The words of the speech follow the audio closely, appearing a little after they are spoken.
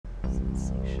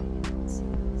conversation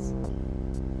ensues.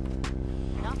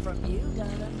 Not from you,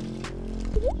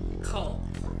 darling. Cult.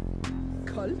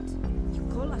 Cult? You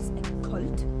call us a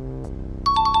cult?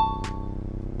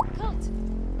 Cult.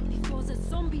 Before the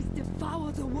zombies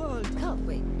devour the world. Cult.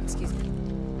 Wait, excuse me.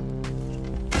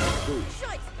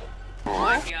 Shite! Oh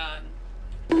my god.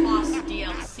 Haus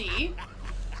DLC.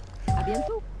 A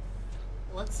bientôt.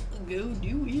 Let's go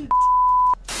do it.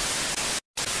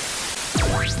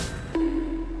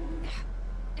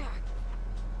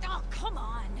 Oh, come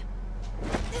on.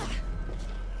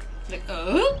 Like,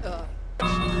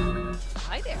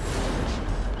 Hi there.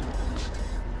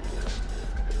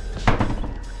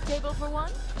 Table for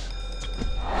one?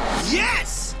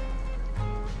 Yes!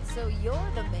 So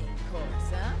you're the main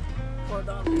course, huh?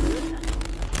 Cordon bleu.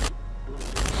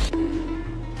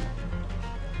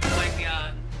 Oh my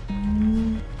god.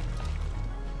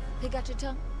 You got your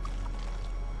tongue?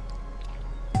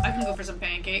 I can go for some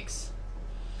pancakes.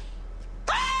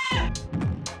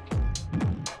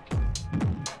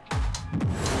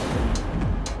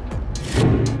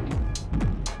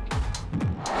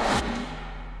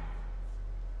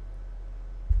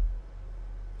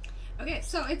 Okay,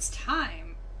 so it's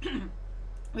time.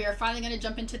 We are finally going to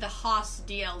jump into the Haus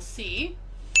DLC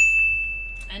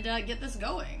and get this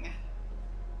going.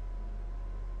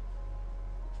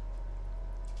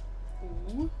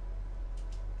 Ooh.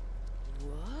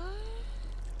 What?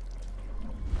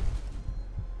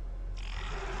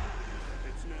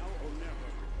 It's now or never.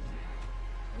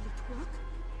 Will it work?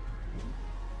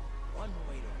 One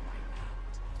way to find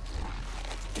out.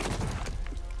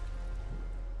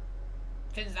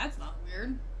 Because that's not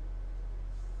weird.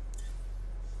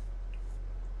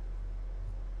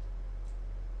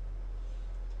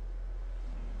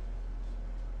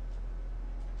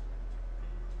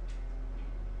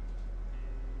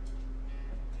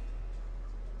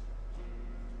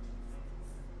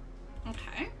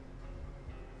 Okay.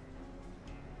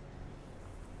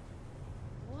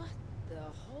 What the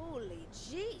holy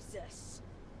Jesus?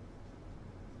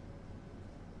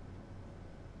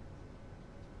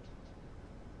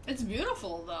 It's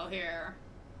beautiful though here.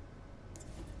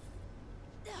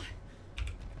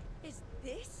 Is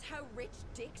this how rich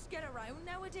dicks get around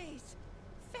nowadays?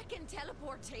 Feckin'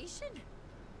 teleportation?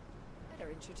 Better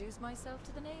introduce myself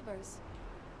to the neighbors.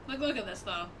 Like, look at this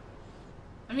though.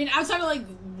 I mean, outside of like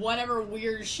whatever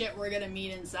weird shit we're gonna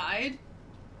meet inside,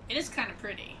 it is kind of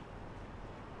pretty.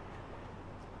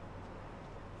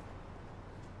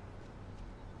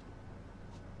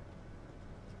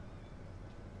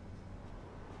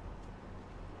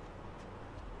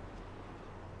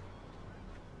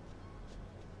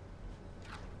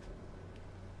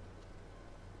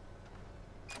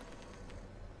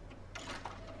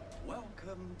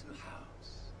 Welcome to Haus.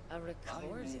 A My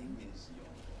recording? name is Yon.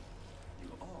 You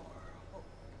are Hope.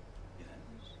 Yes?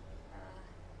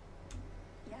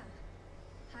 Yeah.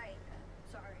 Hi,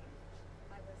 sorry.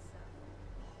 I was,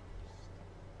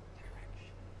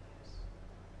 Directions.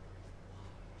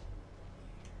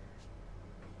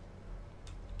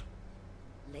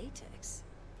 Latex?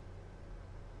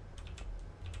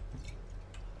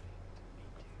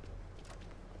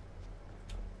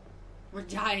 We're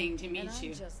dying to And meet I'm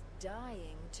you. just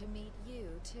dying to meet you,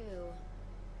 too.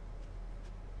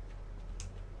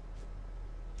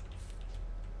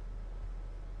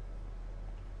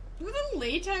 Look at the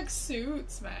latex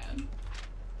suits, man.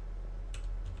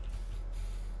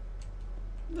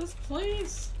 This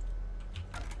place.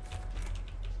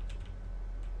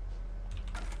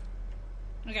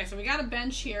 Okay, so we got a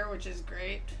bench here, which is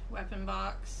great. Weapon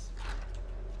box.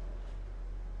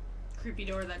 Creepy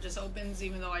door that just opens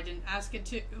even though I didn't ask it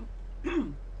to.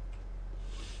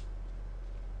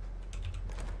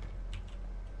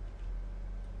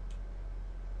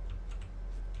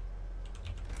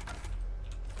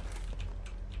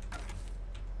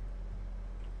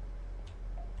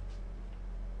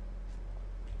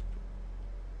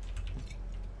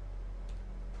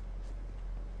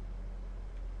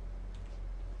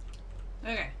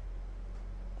 Okay.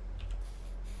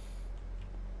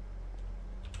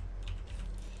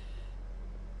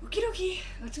 Okie dokie,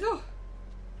 let's go.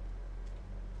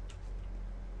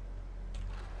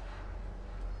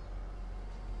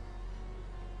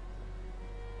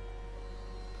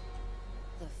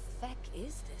 The feck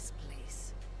is this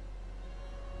place?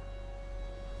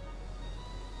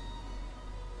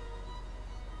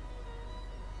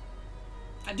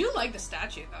 I do like the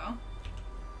statue though.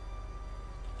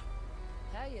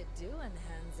 How you doing,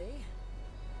 Hansy?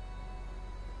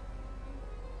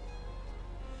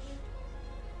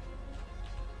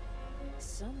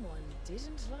 Someone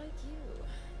didn't like you.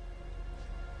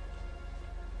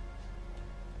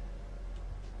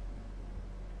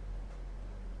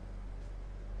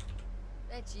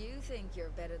 Bet you think you're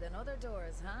better than other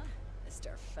doors, huh?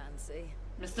 Mr. Fancy.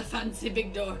 Mr. Fancy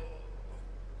Big Door.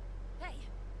 Hey,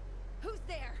 who's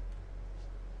there?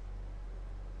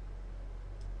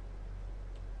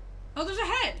 Oh, there's a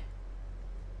head.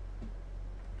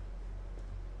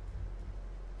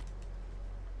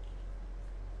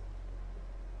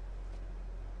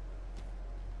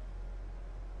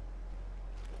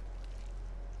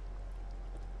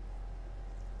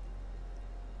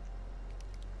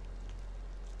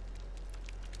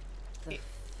 The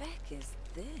feck is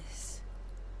this?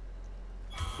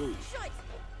 Shite!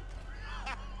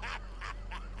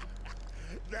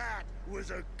 That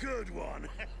was a good one.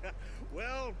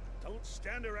 Well, don't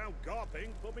stand around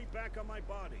gawping. Put me back on my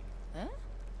body. Huh?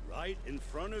 Right in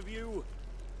front of you.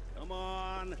 Come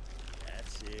on.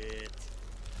 That's it.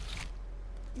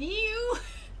 You.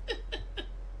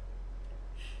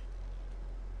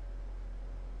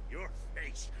 Your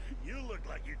face. You look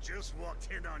like you just walked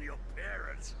in on your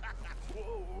parents.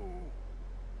 Whoa.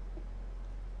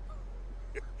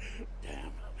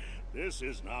 Damn. This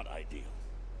is not ideal.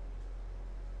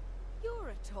 You're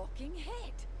a talking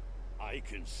head. I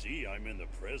can see I'm in the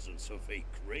presence of a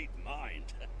great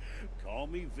mind. Call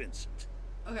me Vincent.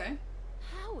 Okay.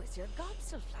 How is your gob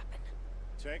still flapping?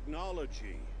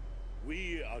 Technology.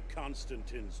 We are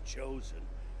Constantine's chosen.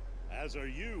 As are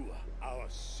you, our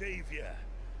savior.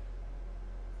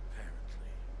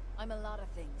 Apparently. I'm a lot of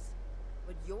things.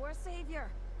 But you're a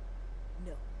savior?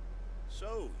 No.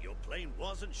 So, your plane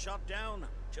wasn't shot down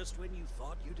just when you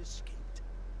thought you'd escaped?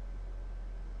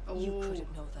 Oh. You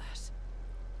couldn't know that.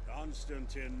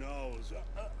 Constantine knows.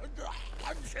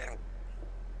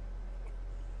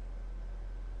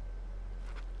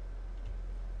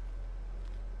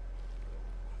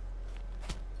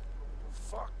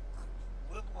 Fuck.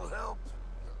 Little help.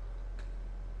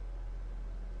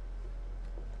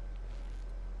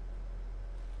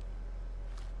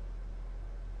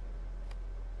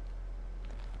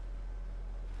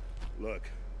 Look,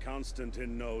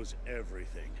 Constantine knows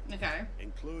everything. Okay.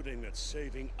 Including that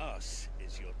saving us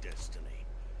is your destiny.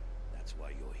 That's why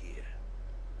you're here.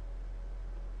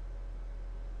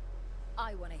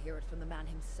 I want to hear it from the man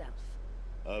himself.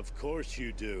 Of course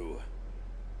you do.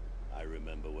 I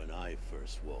remember when I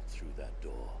first walked through that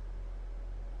door.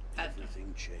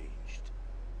 Everything changed.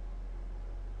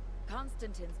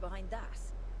 Constantine's behind that.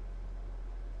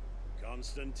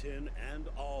 Constantine and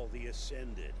all the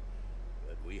Ascended.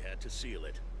 But we had to seal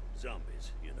it.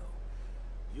 Zombies, you know.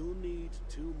 You'll need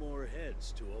 2 more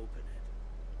heads to open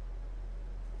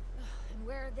it. And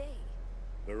where are they?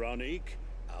 Veronique,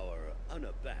 our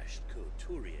unabashed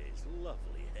couturier's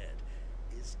lovely head,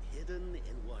 is hidden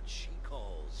in what she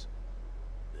calls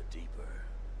the Deeper.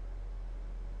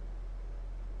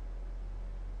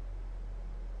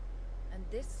 And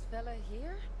this fella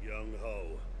here? Young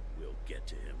Ho. We'll get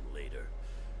to him later.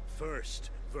 First,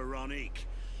 Veronique.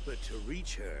 But to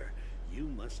reach her, you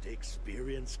must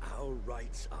experience our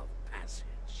rites of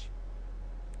passage.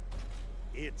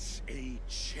 It's a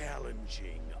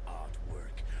challenging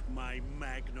artwork, my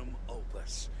magnum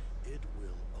opus. It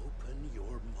will open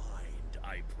your mind,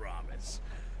 I promise.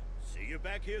 See you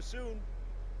back here soon.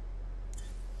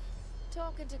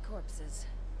 Talking to corpses.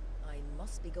 I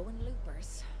must be going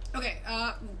loopers. Okay,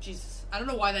 Jesus. I don't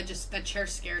know why that chair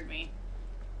scared me.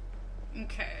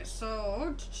 Okay,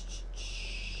 so...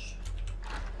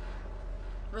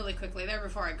 Really quickly there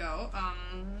before I go.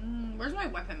 Where's my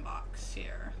weapon box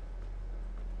here?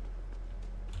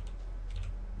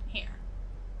 Here.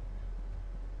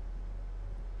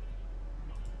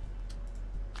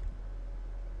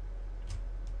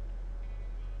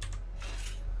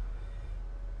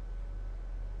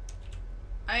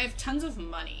 I have tons of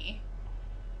money.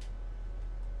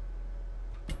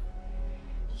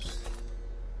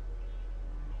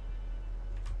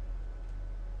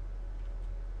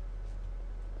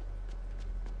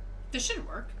 This should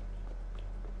work.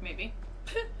 Maybe.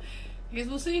 I guess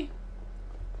we'll see.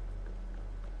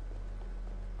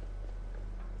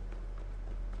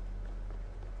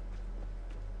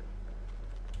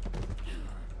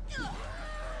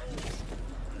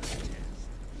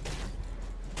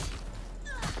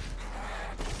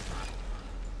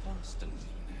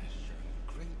 Constantine has shown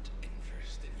great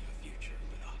interest in your future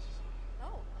with us.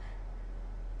 Oh.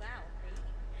 Wow,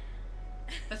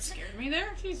 really? That scared me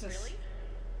there? Jesus. Really?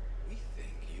 We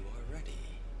think you are ready.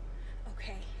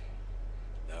 Okay.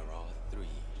 There are 3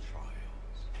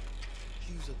 trials.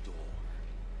 Choose a door.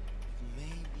 You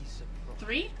may be surprised.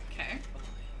 3? Okay.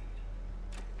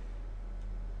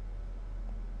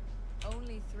 Find.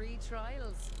 Only 3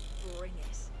 trials. Bring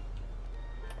it.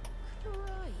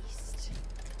 Christ.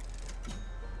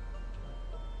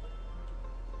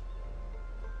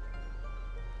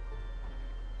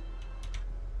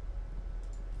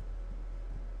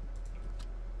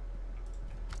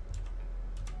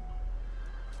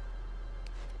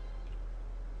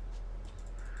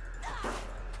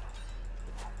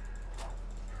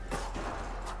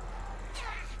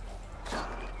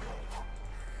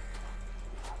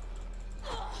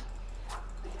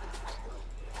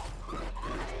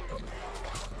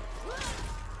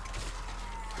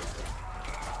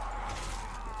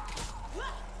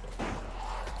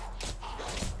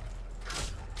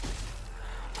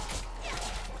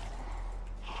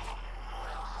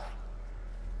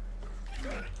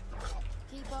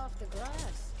 keep off the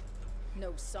grass.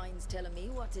 No signs telling me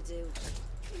what to do.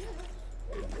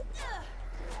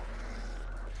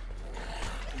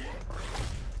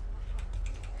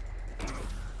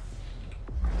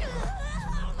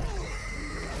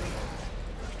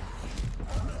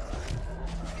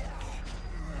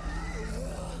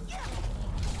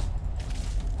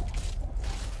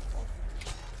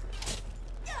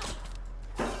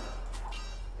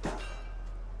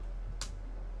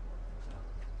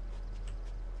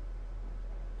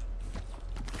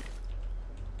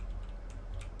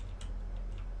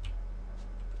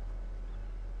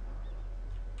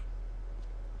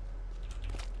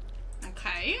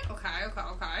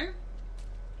 Okay.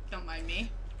 Don't mind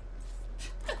me.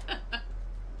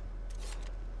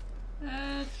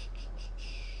 I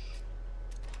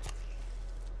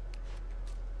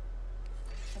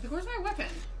think, where's my weapon?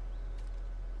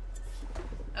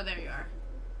 Oh, there you are.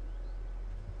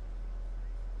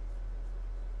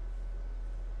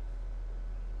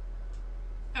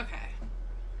 Okay.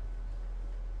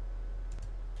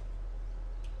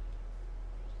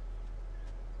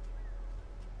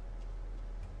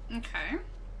 Okay.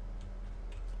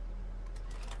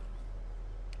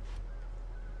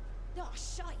 Oh,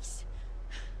 shite.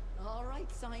 All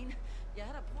right, sign. You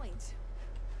had a point.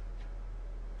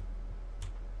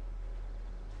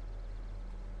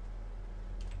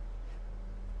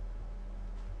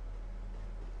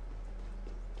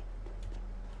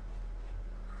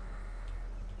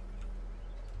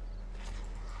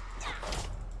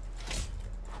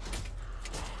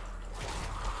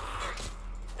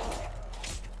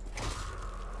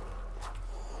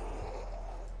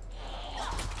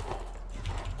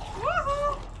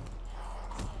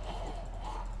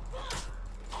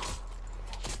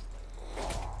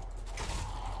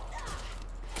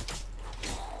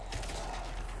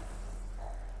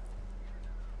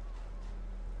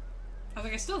 I was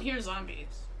like, I still hear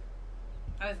zombies.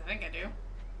 I think I do.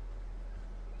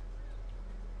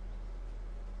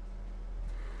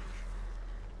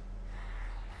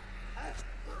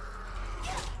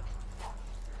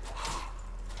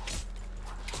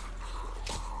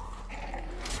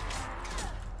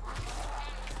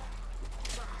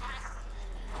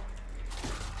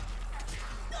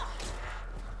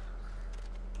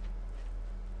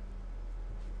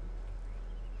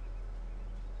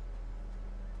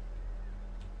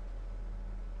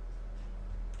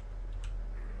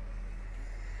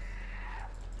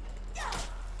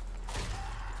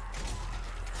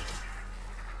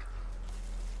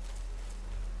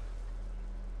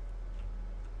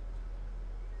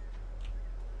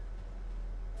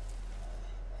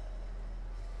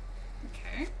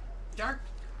 Okay. Dark.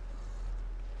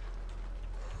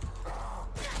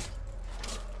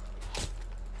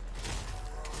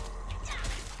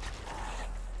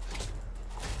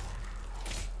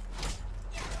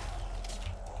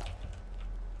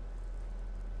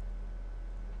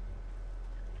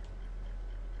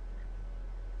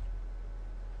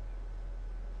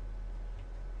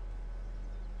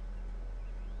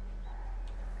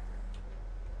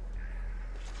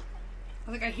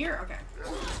 I think I hear. Okay.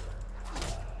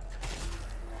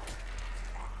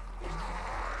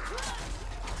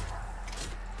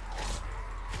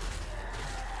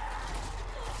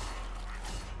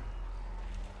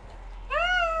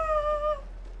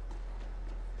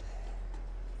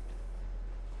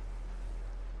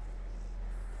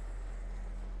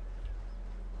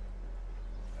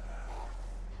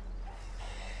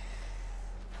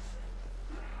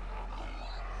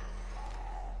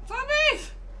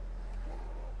 Zombies!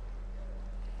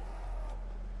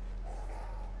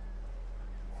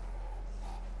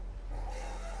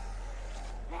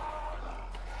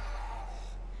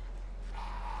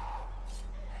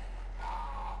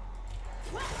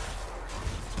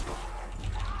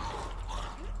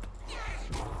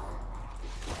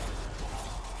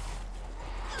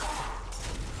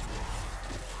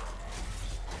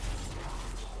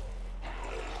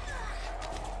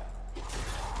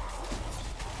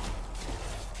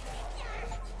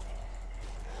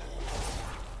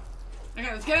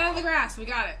 Okay, let's get out of the grass. We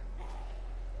got it.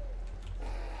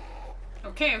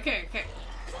 Okay.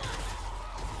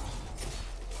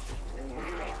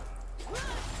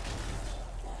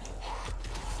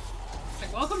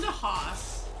 Like, welcome to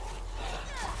Haus.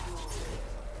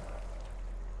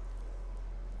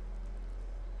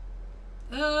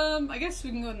 I guess we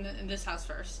can go in this house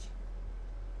first.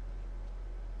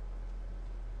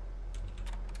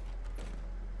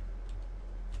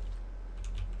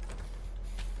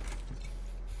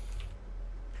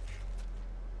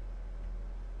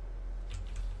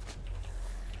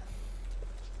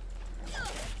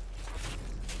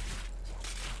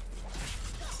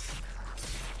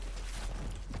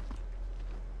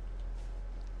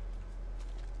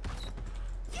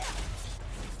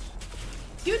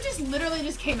 dude just literally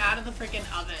just came out of the freaking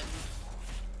oven.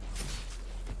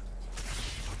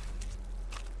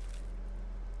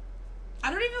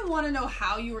 I don't even want to know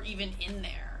how you were even in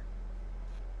there.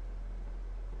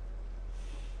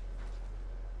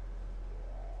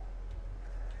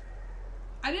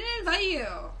 I didn't invite you.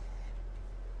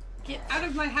 Get out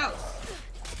of my house.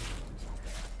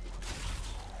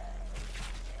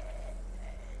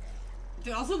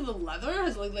 Dude, also the leather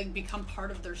has like become part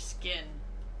of their skin.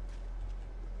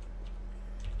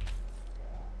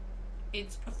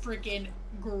 It's freaking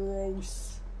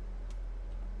gross.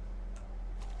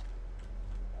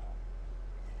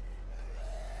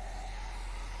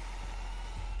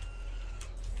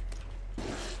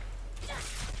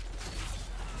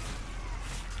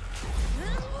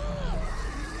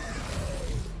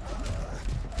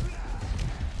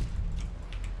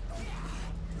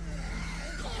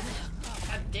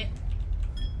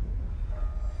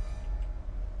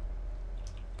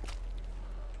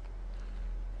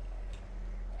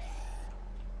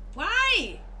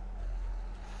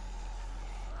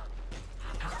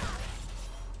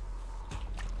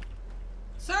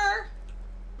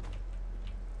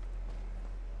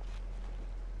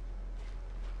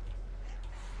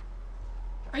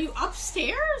 Are you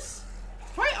upstairs?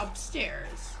 Probably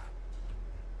upstairs.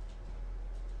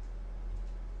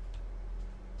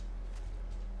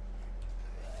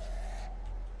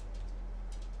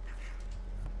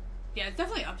 Yeah, it's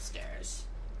definitely upstairs.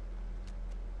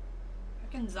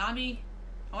 Fucking zombie.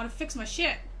 I want to fix my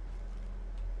shit.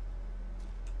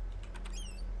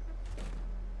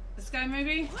 This guy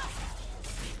maybe?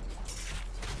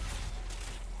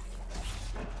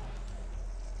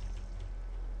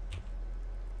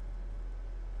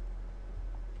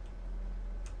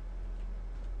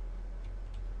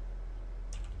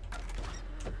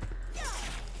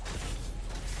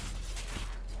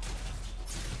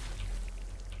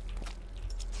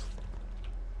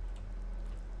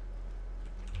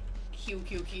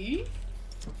 Key.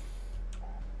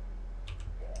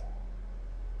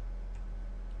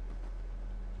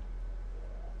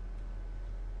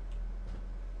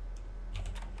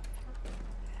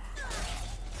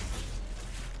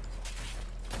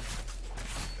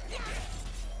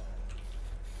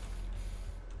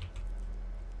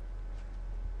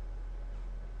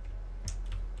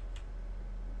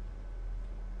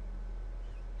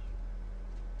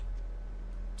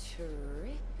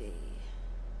 Trippy.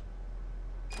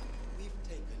 We've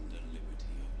taken the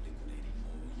liberty of liquidating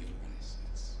all your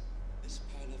assets. This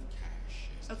pile of cash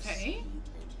is the Okay. sum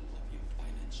total of your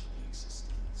financial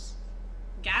existence.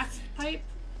 Gas pipe?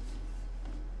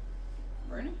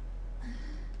 Burning?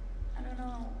 I don't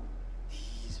know.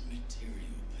 These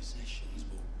material possessions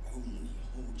will only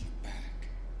hold you back.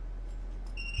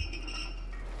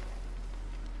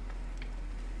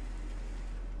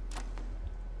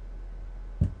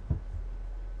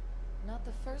 Not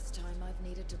the first time I've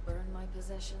needed to burn my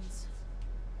possessions.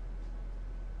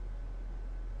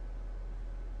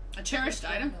 A cherished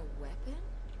item? A weapon?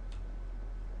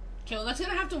 Okay, well that's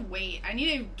gonna have to wait. I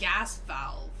need a gas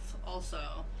valve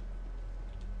also.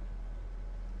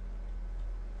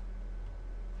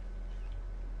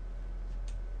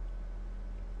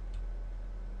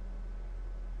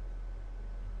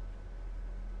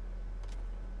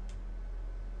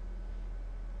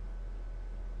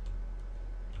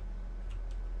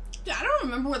 Dude, I don't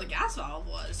remember where the gas valve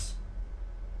was.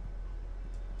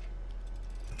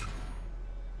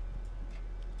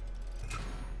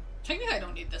 Technically I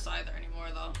don't need this either anymore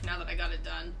though, now that I got it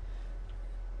done.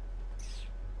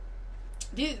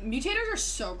 Dude, mutators are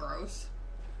so gross.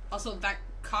 Also, that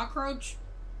cockroach...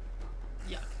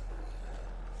 Yuck.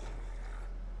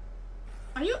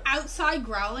 Are you outside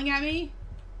growling at me?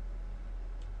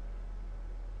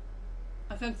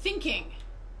 Like I'm thinking.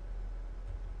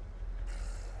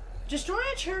 Destroy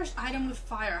a cherished item with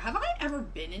fire. Have I ever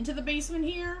been into the basement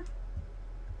here?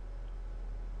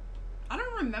 I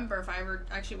don't remember if I ever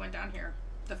actually went down here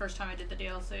the first time I did the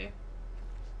DLC.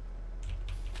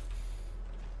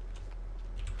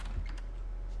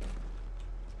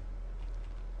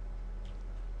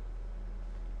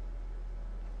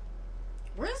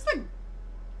 Where's the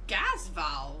gas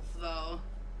valve, though?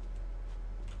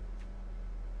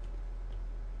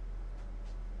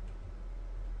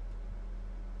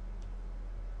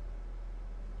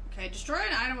 Okay, destroy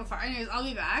an item with fire. Anyways, I'll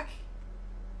be back.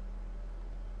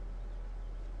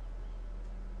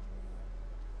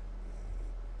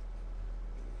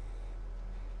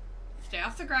 Stay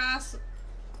off the grass.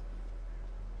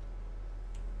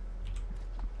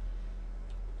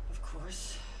 Of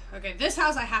course. Okay, this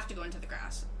house I have to go into the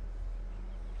grass.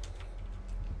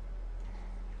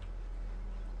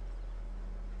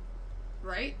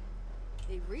 right?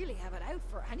 They really have it out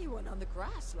for anyone on the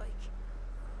grass, like.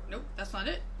 Nope, that's not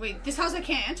it. Wait, this house I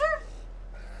can't enter?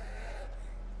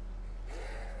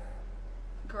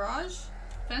 Garage?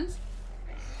 Fence?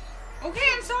 Okay,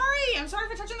 I'm sorry! I'm sorry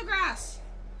for touching the grass.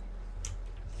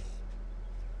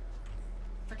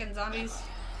 Frickin' zombies.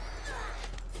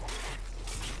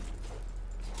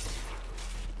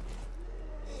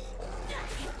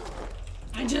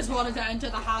 I just wanted to enter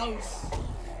the house.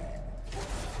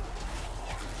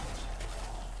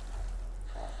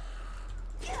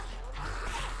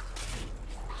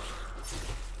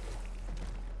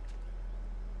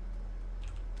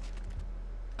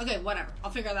 Okay, whatever.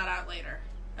 I'll figure that out later.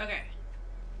 Okay.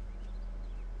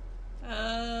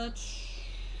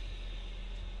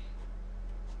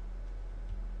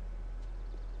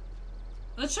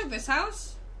 Let's check this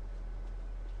house.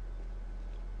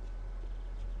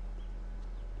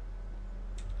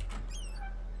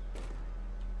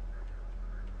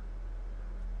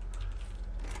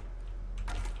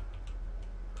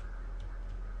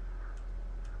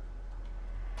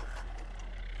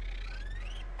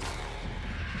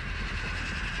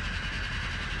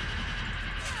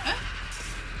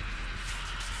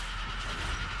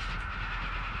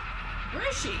 Where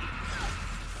is she?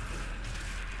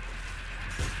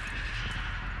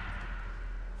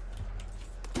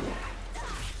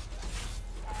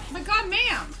 Oh my god,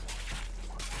 ma'am!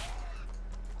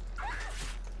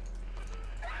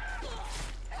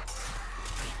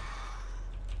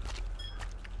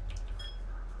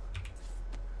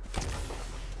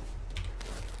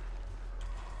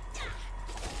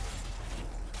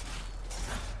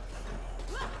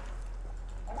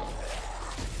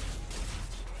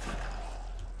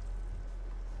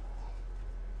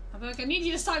 Like, I need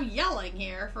you to stop yelling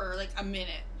here for like a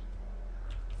minute.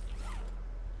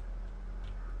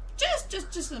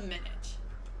 Just a minute.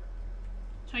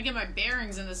 Trying to get my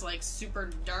bearings in this like super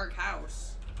dark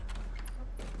house.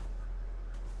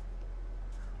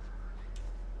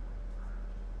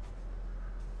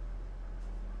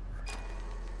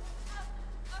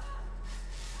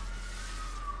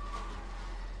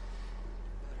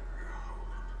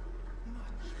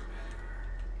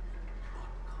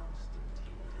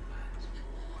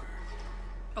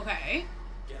 Okay.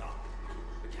 Get off.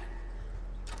 Again.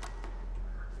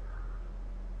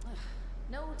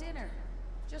 No dinner.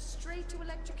 Just straight to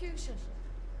electrocution.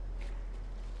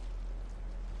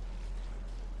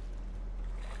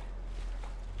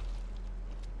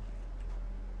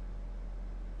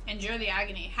 Endure the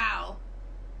agony. How?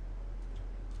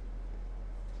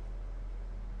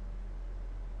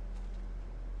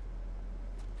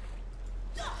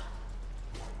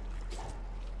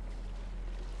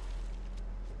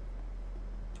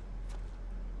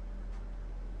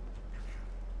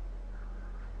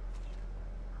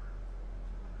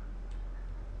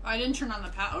 I didn't turn on the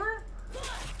power?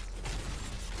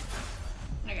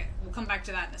 Okay, we'll come back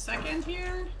to that in a second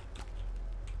here.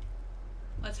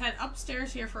 Let's head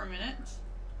upstairs here for a minute.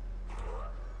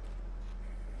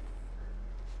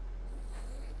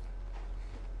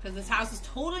 Because this house is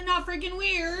totally not freaking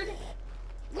weird.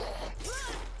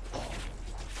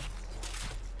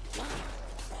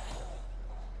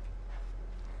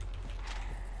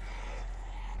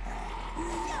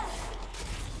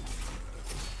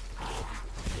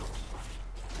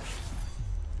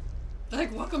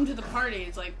 Like, welcome to the party.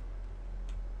 It's like,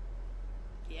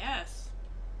 yes.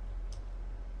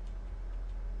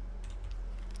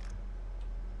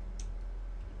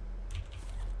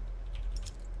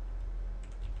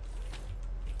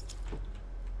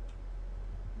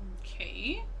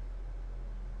 Okay.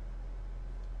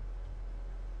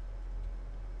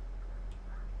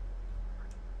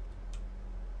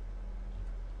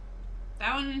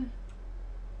 That one.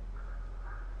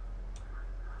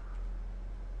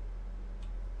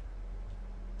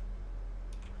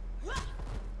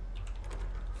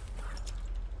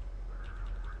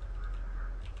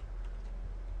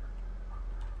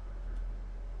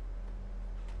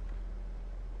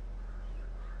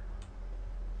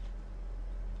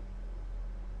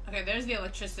 Okay, there's the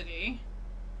electricity.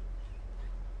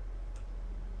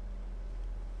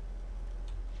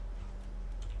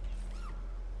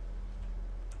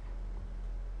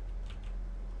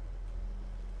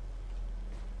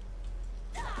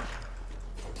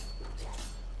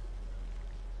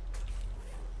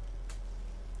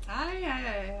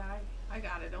 I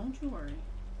got it, don't you worry.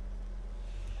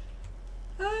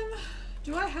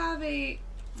 Do I have a...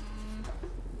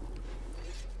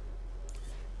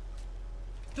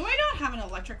 Do I not have an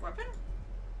electric weapon?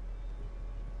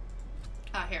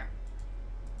 Ah, here.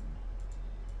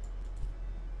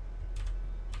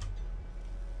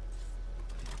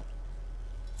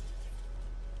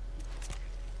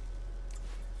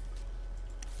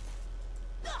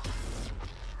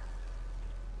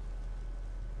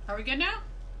 Are we good now?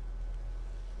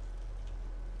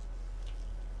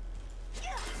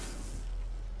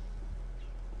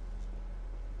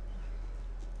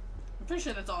 I'm pretty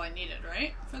sure that's all I needed,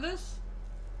 right? For this?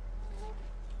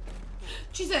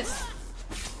 Jesus!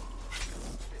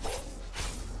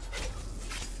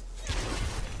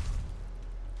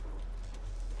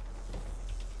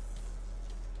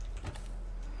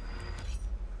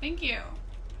 Thank you.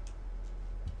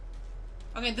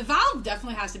 Okay, the valve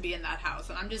definitely has to be in that house,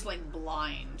 and I'm just, like,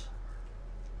 blind.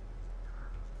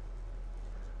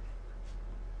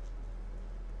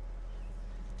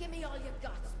 Give me all you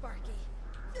got, Sparky.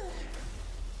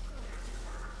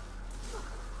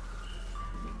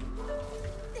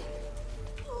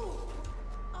 Oh.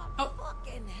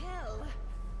 Fucking hell.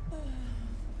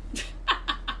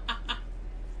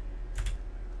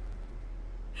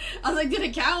 I was like, did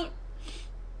it count?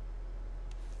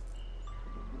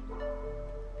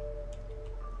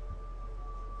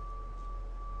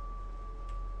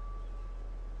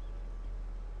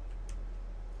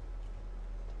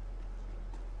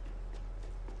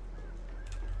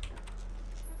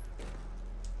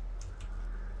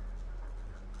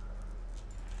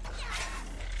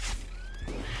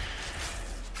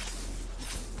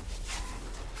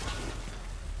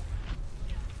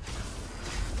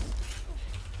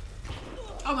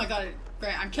 Oh my god,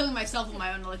 great. I'm killing myself with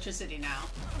my own electricity now.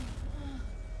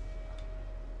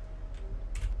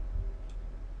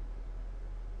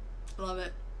 Love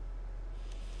it.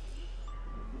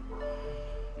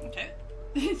 Okay.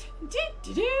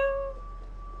 Do-do-do.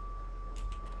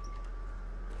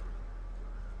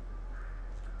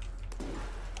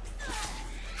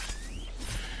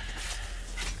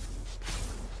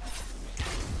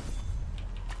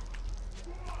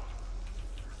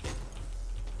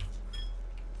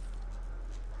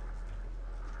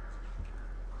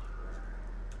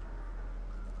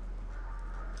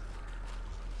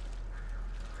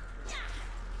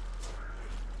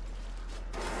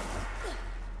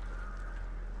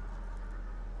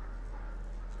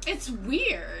 It's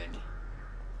weird.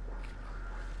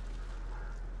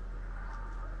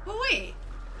 Well, wait.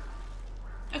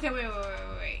 Okay,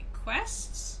 wait.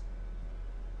 Quests?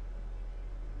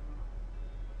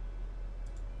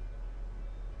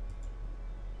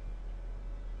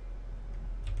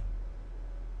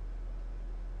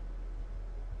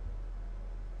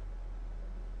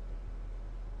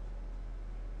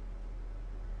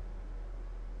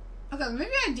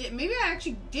 Okay, maybe I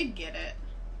actually did get it.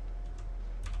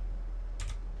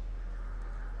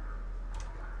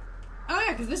 Oh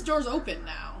yeah, because this door's open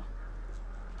now.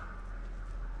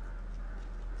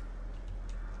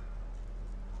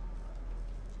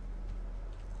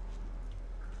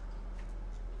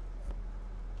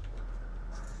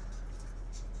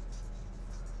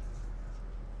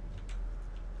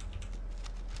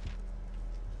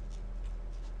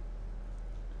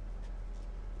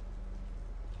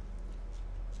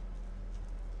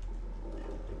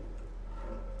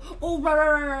 Oh,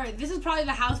 right. This is probably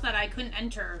the house that I couldn't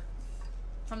enter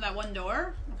from that one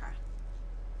door? Okay.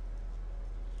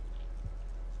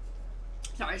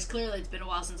 Sorry, it's been a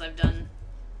while since I've done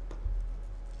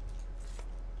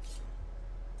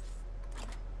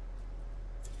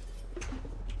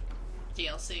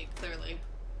DLC, clearly.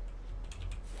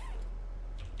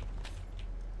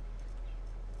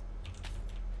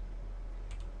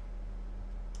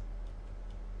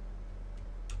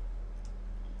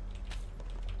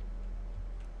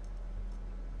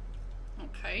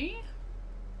 Okay.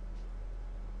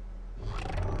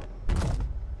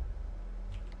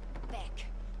 Beck,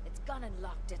 it's gone and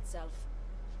locked itself.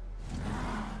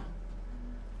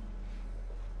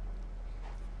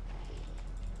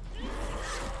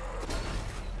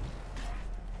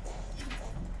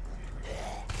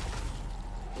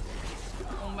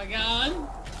 Oh my god.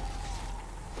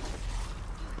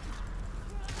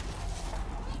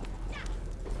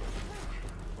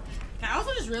 Okay, I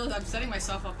also just realized I'm setting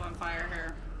myself up on fire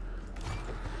here.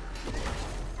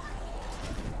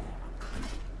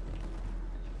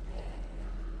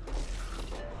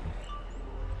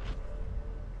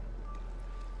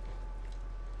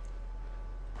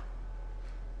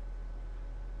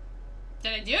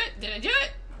 Did I do it? Did I do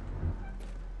it?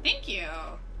 Thank you.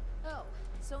 Oh,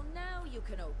 so now you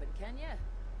can open, can ya?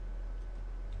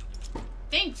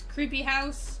 Thanks, creepy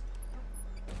house.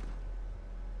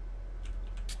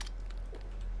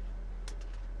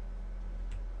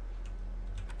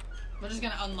 We're just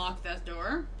gonna unlock that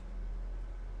door.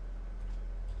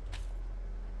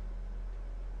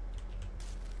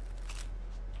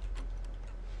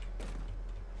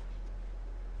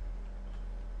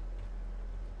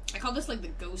 I call this like the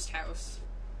ghost house.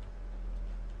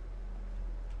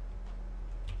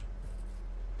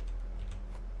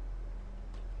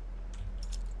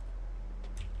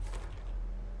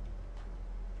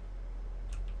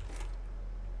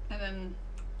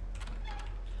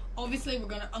 Obviously, we're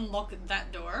gonna unlock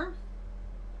that door.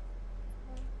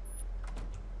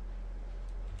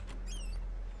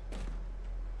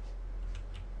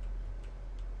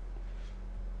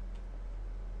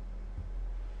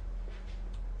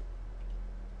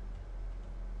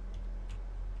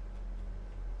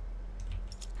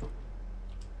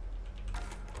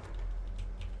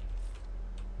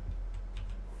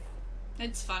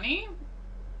 It's funny.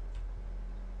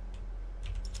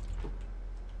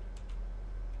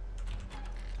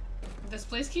 This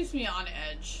place keeps me on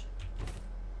edge.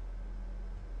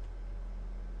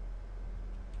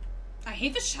 I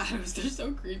hate the shadows, they're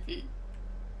so creepy.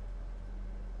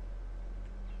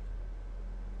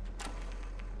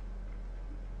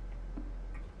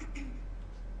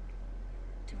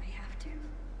 Do I have to?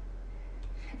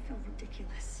 I feel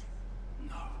ridiculous.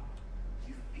 No.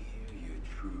 You fear your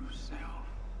true self.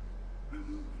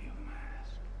 Remove your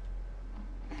mask.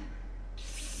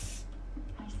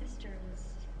 My sister was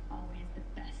always the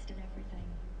best at everything.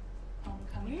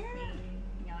 Homecoming queen,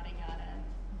 yada yada.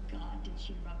 God, did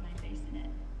she rub my face in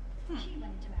it. She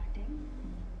went into acting.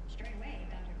 Straight away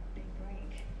got her big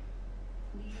break.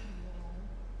 Leading role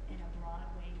in a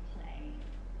Broadway play.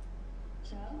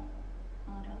 So,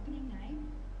 on opening night,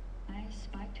 I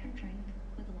spiked her drink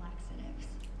with laxatives.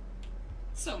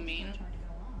 So mean. I tried to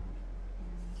go on,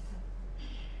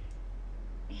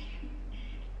 and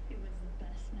it was the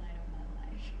best night of my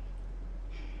life.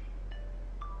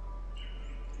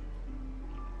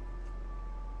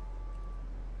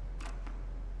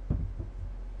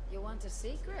 You want a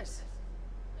secret?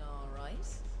 All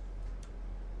right.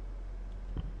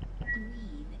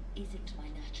 Green isn't my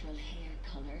natural hair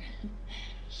color.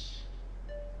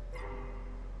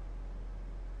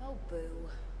 Oh, boo.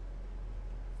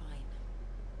 Fine.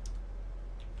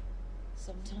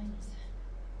 Sometimes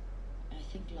I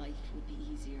think life would be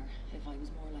easier if I was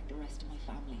more like the rest of my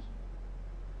family.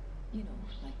 You know,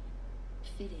 like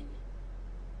fit in.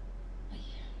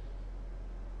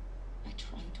 I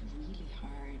tried really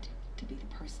hard to be the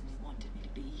person they wanted me to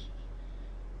be,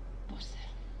 but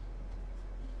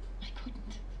I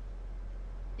couldn't.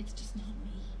 It's just not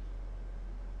me.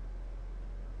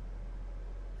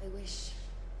 I wish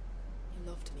you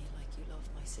loved me like you love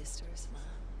my sisters,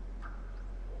 man.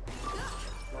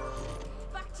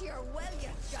 Back to your well, you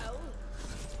Joe!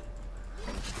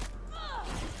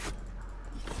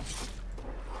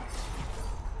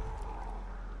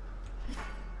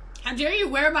 How dare you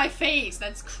wear my face?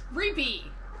 That's creepy.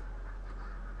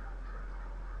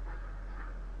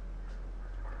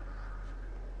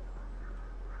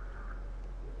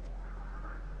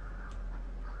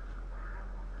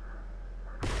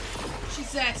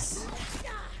 Jesus.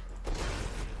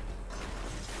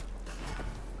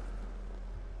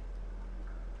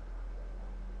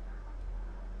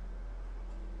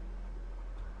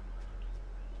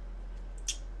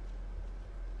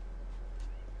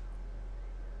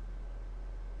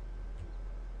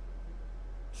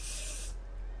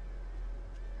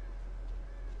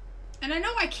 And I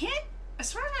know I can't, I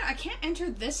swear to God, I can't enter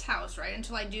this house, right,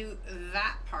 until I do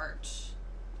that part.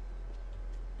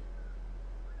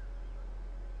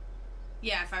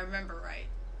 Yeah, if I remember right.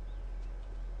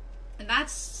 And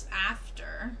that's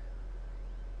after.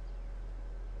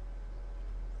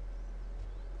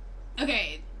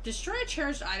 Okay, destroy a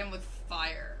cherished item with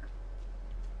fire.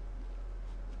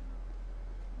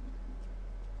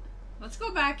 Let's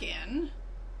go back in.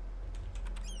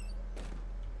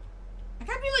 I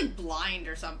gotta be like blind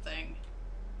or something.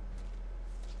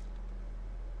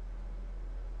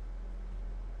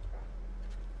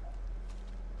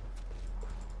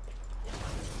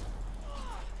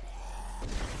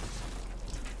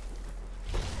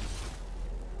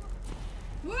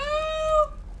 Woo!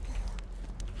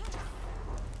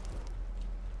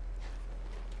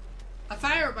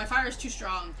 My fire is too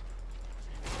strong.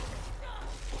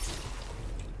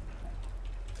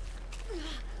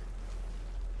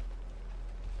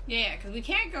 Yeah, because we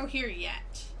can't go here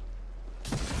yet.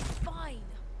 Fine.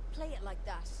 Play it like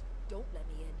that. Don't let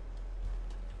me in.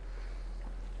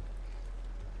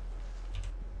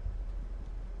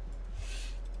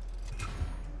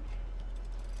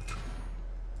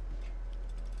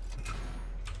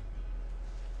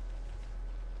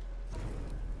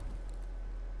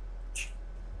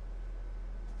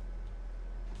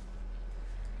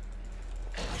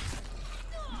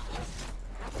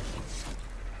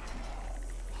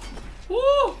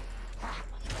 Woo!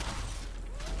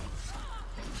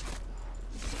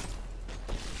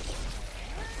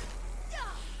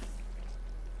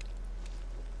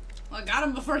 Well, I got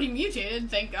him before he mutated,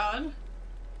 thank God.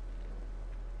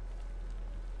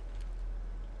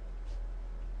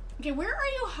 Okay, where are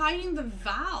you hiding the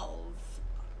valve?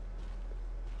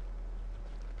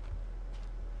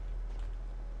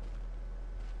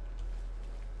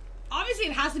 Obviously,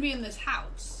 it has to be in this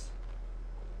house.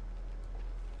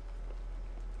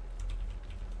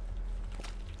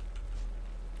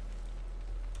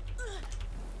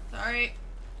 Sorry.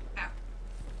 Ow.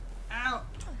 Ow.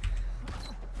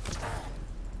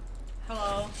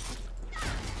 Hello.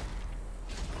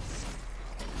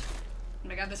 Oh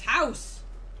my god, this house!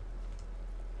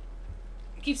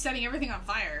 I keep setting everything on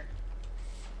fire.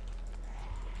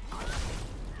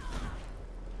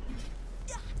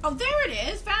 Oh, there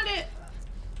it is! Found it!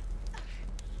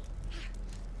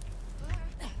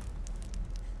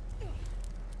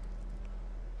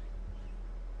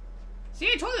 See,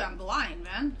 I told you I'm blind,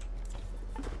 man.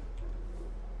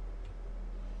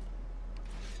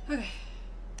 Okay.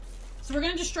 So we're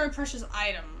gonna destroy precious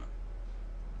item.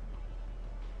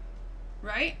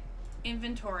 Right?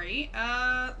 Inventory.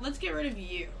 Let's get rid of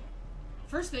you.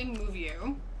 First thing, move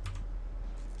you.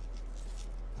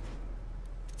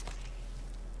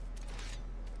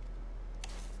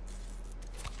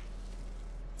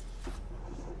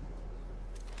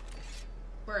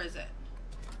 Where is it?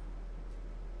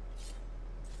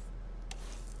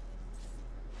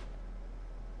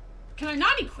 Can I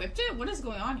not equip it? What is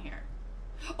going on here?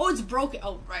 Oh, it's broken.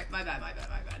 Oh, right. My bad, my bad,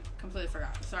 my bad. Completely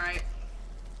forgot. Sorry.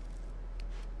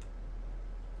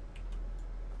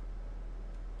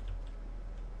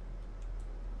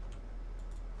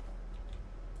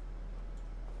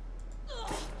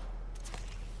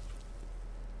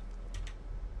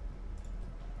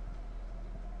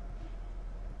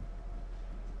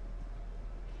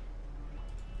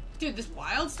 Dude, this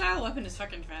wild style weapon is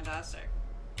fucking fantastic.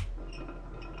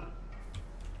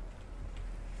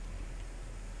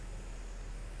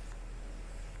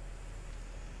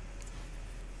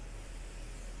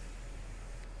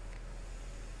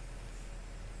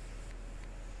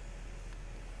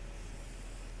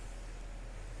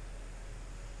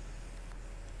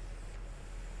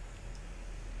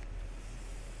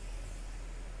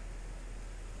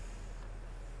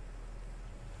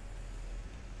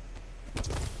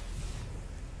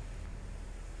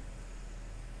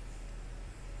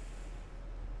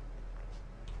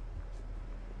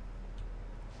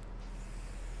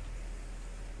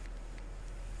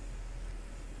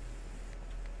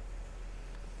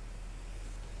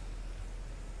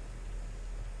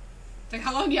 Like,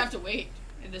 how long do you have to wait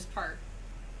in this part?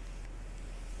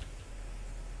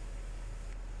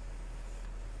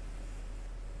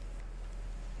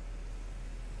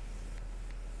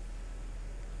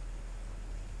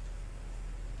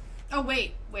 Oh,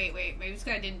 wait. Maybe this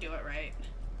guy didn't do it right.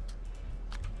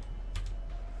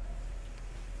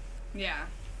 Yeah.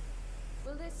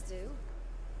 Will this do?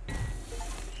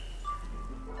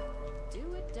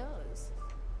 Do it does.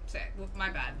 Say, well, my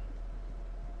bad.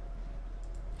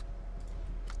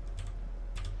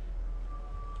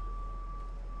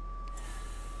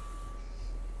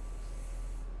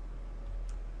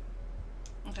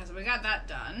 Okay, so we got that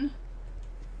done.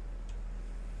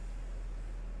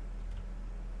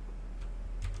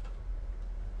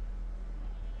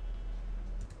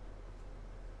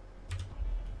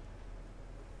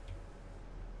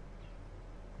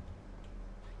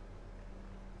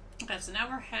 Okay, so now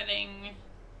we're heading...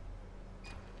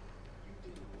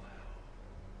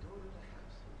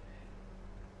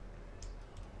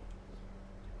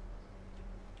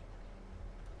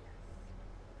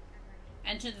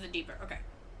 Enter the deeper, okay.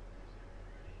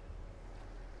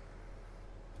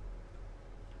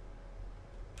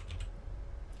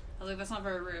 I was like, that's not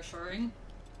very reassuring.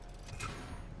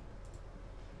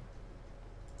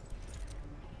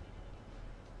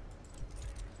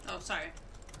 Oh, sorry.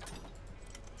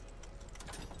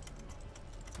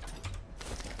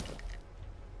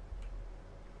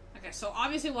 Okay, so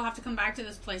obviously we'll have to come back to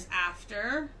this place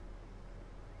after.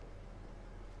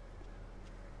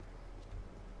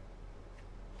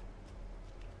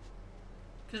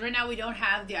 Because right now we don't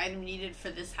have the item needed for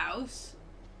this house.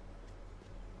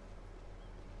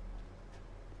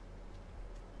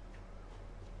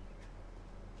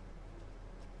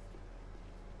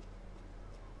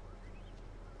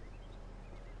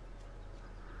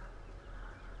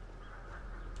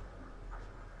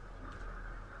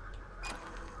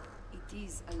 It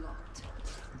is a lot.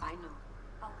 I know.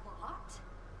 A lot?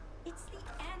 It's the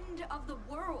end of the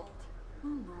world. Oh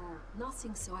no,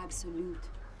 nothing so absolute.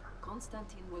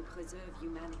 Constantine will preserve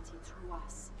humanity through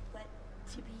us. But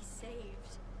to be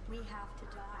saved, we have to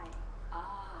die.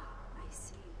 Ah, I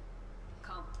see.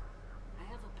 Come. I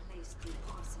have a place to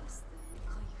process the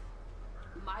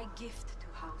grief. My gift to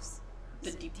Haus.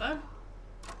 The Deepa?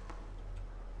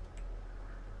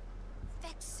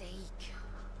 God's sake.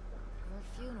 Your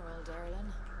funeral,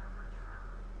 darling.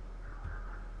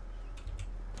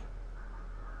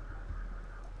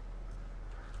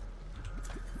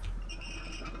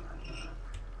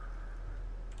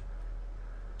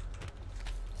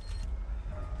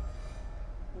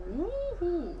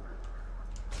 Woohoo!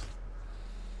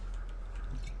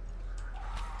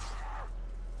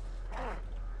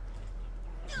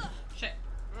 Shit.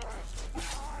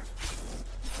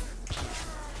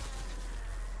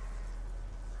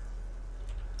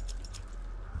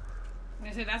 I'm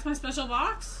gonna say that's my special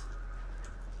box?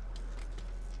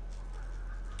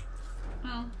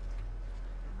 Oh.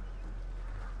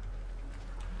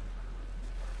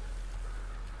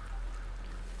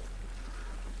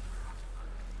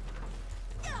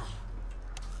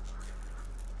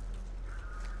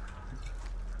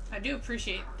 I do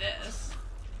appreciate this.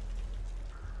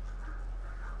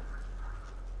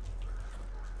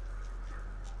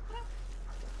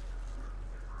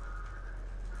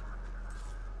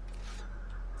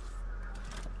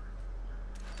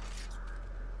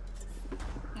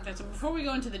 Okay, so before we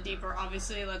go into the deeper,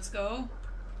 obviously, let's go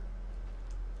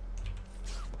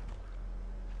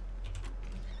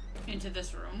into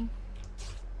this room.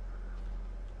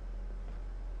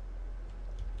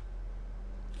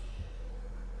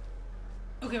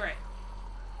 Okay, right.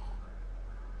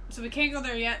 So we can't go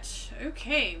there yet.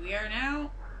 Okay, we are now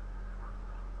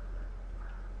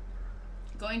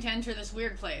going to enter this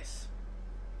weird place.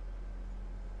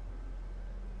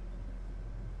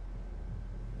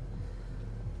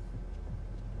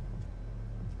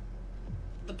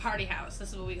 The party house, this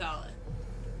is what we call it.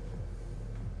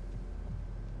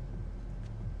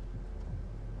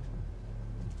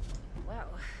 Wow.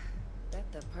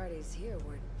 Bet the parties here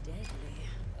were deadly.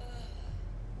 I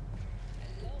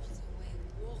love the way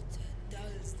water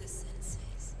dulls the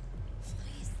senses,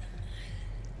 frees the mind.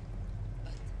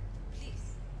 But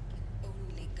please, can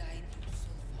only guide you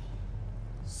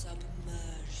so far.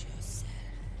 Submerge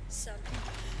yourself.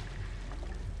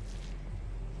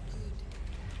 Good.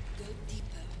 Go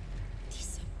deeper.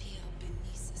 Disappear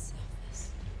beneath the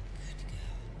surface. Good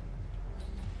girl. No,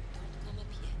 don't come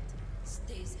up yet.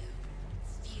 Stay there.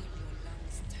 Feel your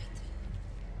lungs tighten.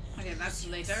 Okay, that's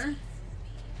later. When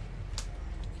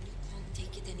you can't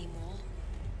take it anymore,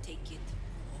 take it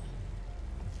more.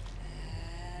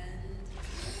 And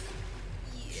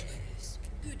yes,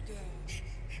 good girl.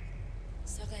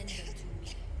 Surrender to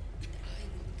me, and I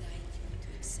will guide you to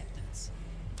acceptance.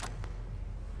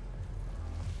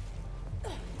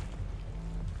 Oh,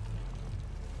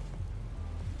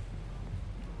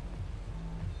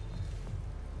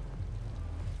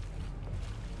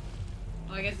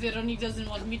 I guess Veronique doesn't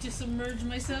want me to submerge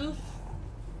myself.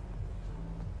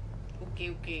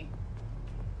 Okay.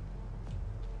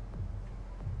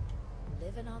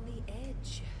 Living on the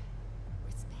edge.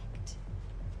 Respect.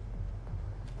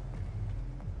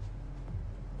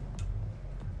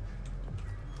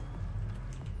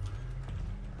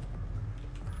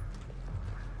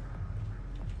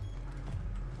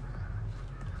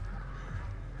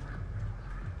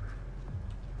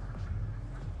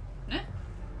 Eh?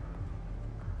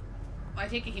 I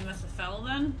take it he must have fell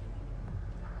then?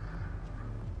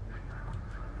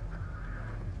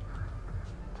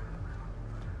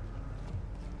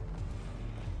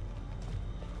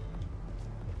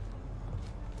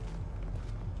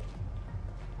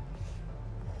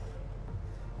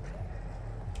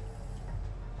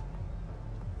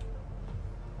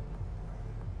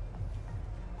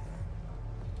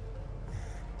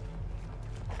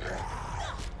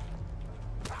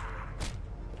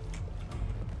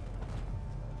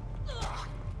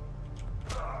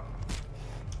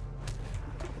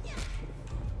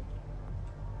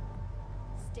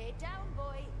 Stay down,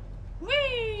 boy.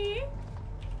 Whee!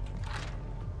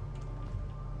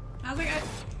 How's it going?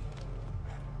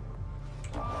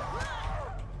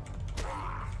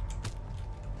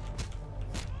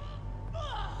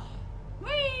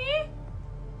 Whee!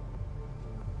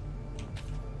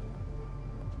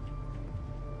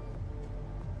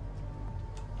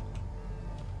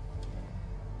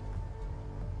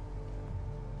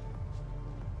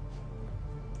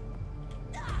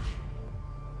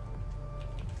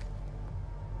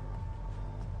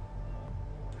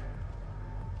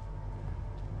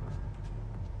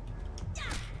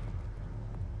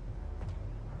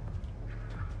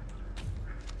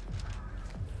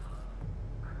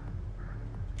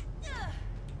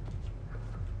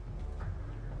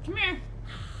 Come here.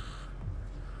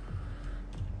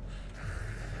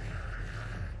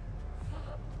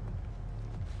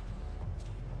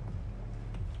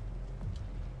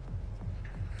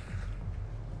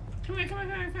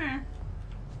 Come here.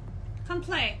 Come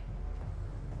play.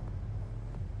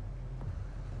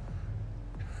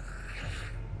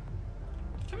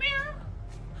 Come here.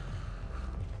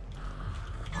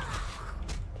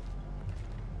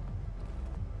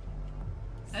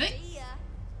 I think See ya.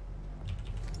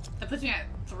 that puts me at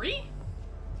 3?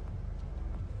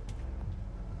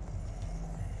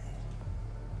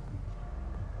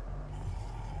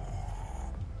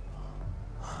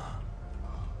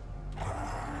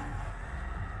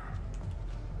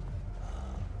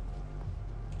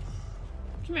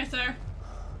 Come here, sir.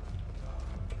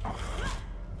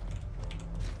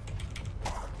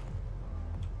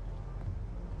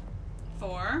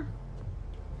 Four.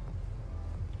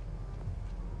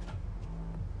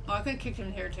 Oh, I could have kicked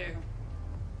him here too.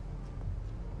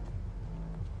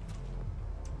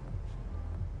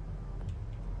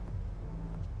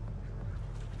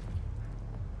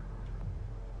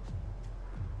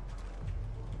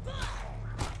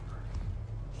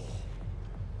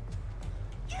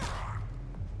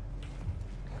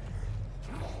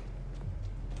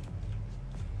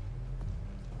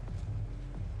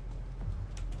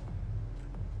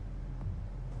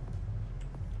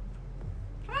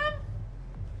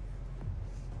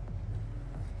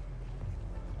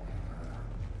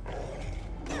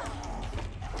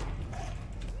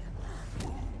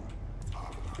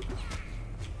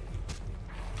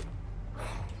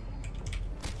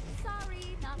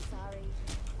 Sorry, not sorry.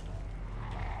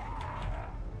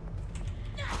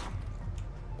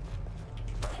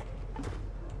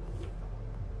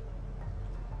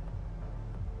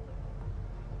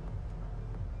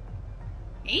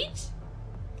 Eight?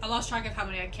 I lost track of how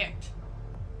many I kicked.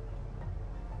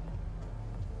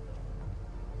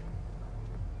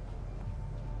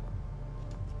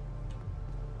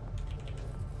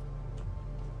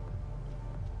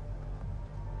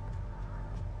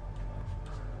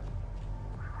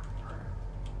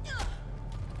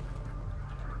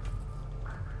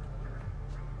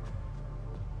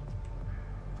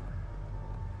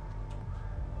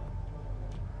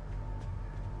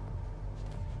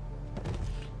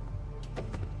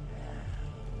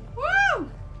 Woo!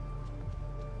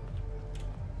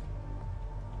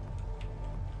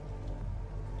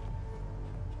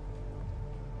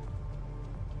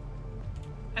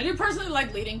 I do personally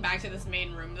like leading back to this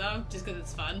main room though, just because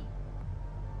it's fun.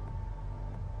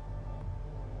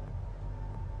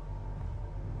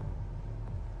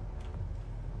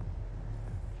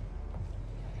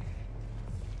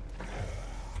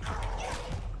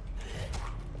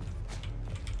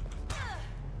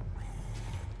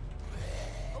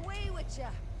 Away with ya.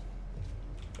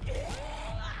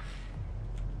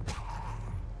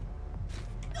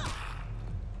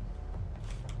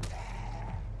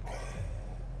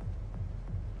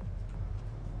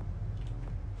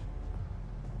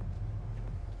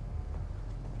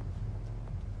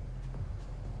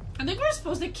 I think we're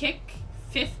supposed to kick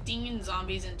 15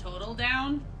 zombies in total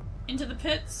down into the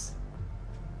pits.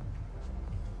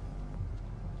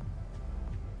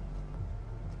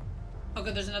 Oh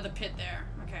good, there's another pit there.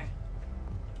 Okay.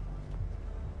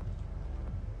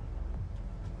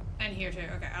 And here too.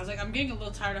 Okay, I was like, I'm getting a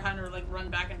little tired of having to like run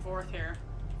back and forth here.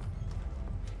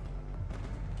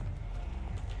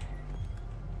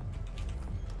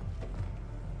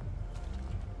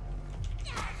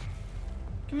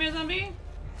 Come here, zombie.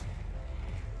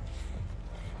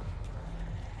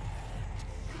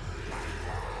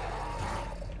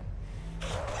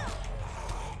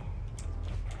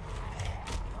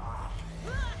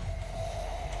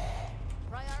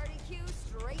 Priority queue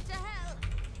straight to hell.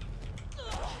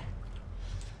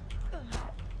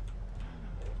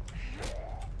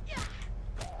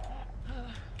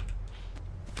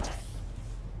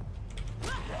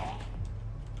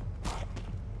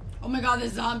 Oh my god,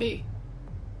 this zombie.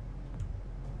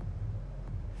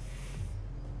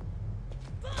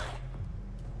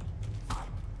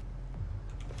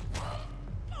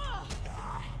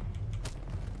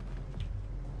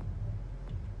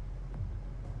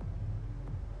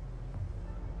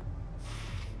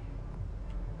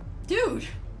 Dude.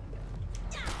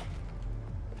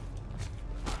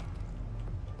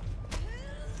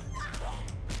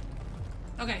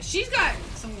 Okay, she's got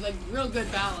some like real good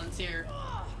balance here.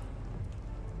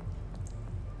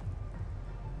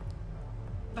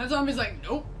 That zombie's like,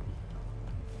 nope.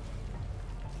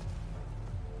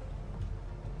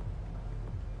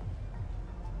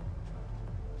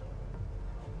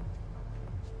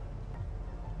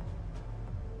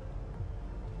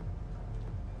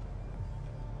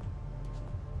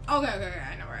 Okay,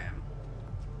 I know where I am.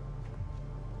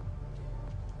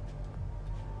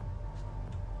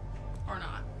 Or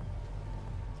not.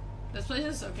 This place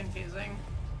is so confusing.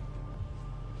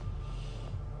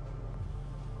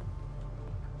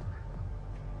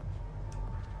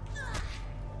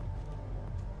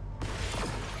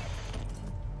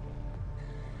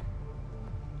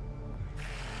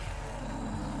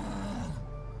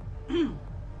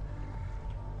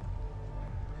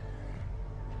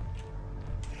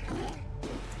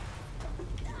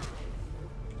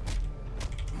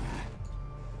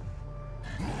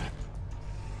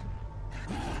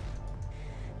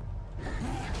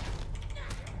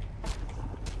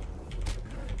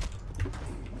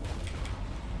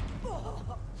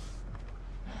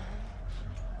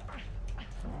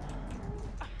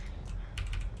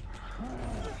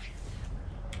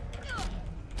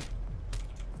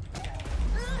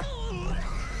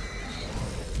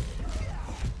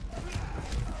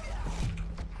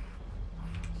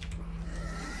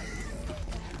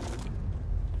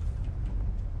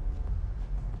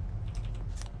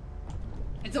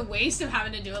 It's a waste of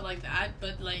having to do it like that,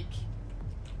 but like...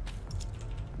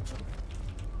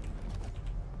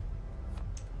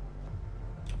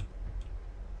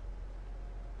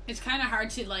 It's kind of hard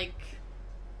to like...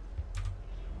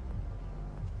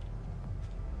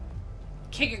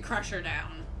 kick a crusher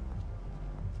down.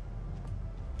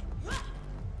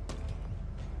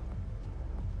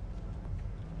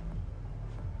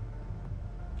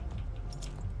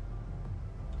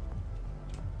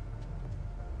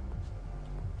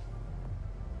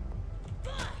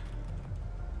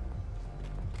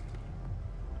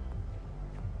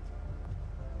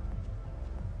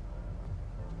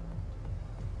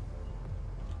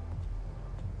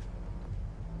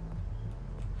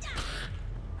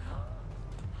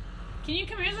 Can you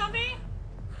come here, zombie?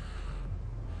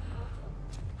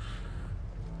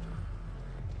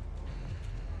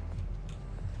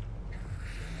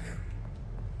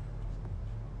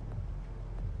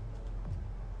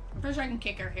 I'm pretty sure I can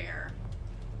kick her hair.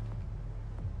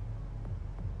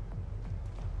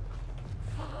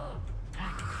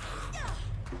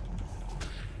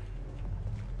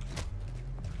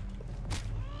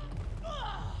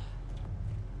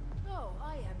 Oh,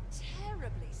 I am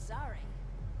terribly sorry.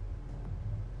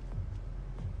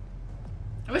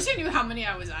 I wish I knew how many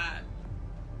I was at.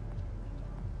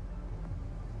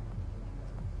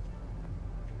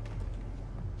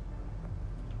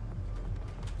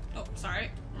 Oh, sorry.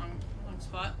 Wrong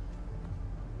spot.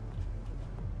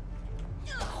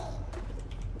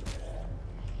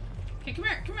 Okay, come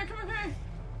here, come here, come here, come here.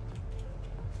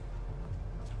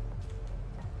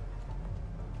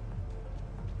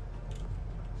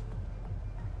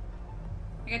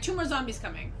 I got 2 more zombies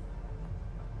coming.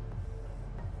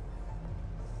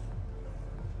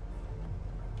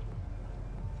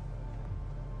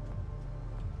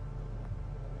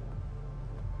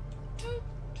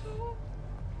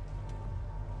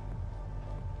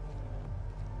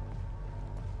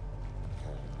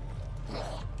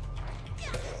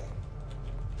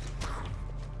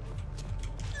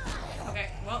 Okay,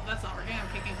 well, that's not working. I'm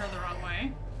kicking her the wrong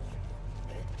way.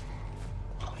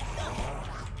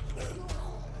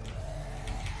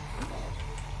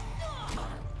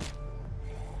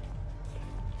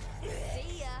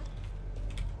 See ya.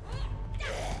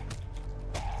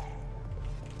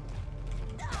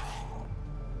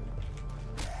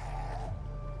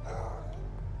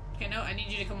 Okay, no, I need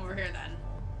you to come over here then.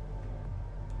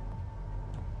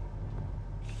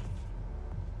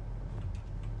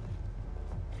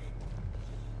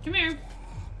 Come here.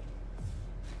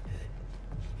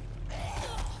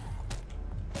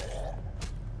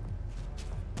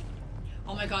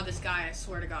 Oh my god, this guy, I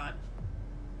swear to god.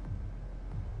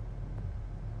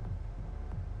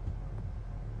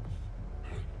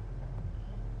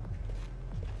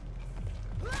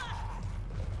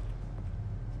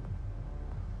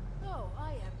 Oh,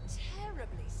 I am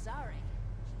terribly sorry.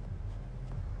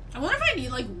 I wonder if I need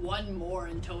like 1 more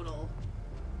in total.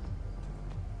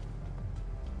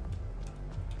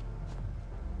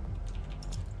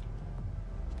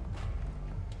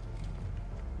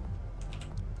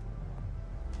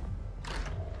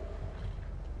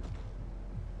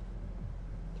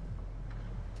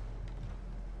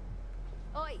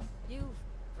 Oi, you,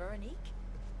 Veronique?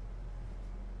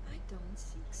 I don't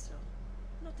think so.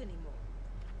 Not anymore.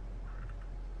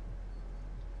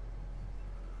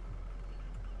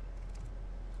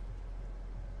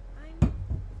 I'm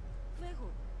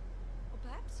Vero. Or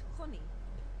perhaps Ronnie.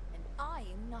 And I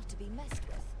am not to be messed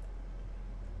with.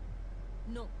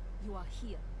 No, you are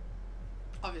here.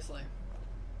 Obviously.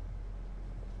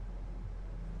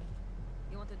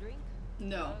 You want a drink?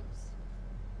 No. Drugs?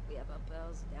 We have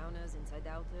uppers, downers, inside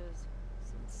outers,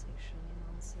 sensation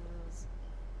enhancers.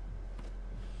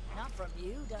 Not from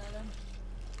you, darling.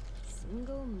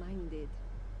 Single-minded.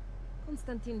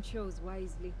 Constantine chose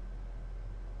wisely.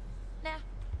 Nah,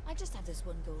 I just have this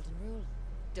one golden rule.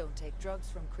 Don't take drugs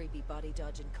from creepy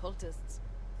body-dodging cultists.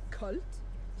 Cult?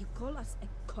 You call us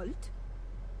a cult?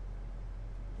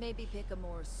 Maybe pick a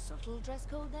more subtle dress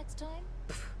code next time?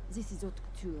 This is haute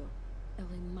couture. A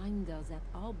reminder that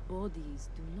our bodies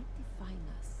do not define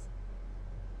us.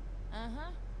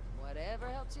 Uh-huh. Whatever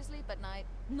helps you sleep at night.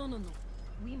 No.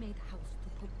 We made Haus to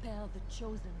prepare the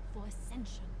chosen for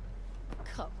ascension.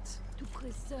 Cult. To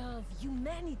preserve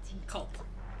humanity. Cult.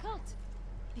 Cult.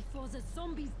 Before the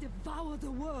zombies devour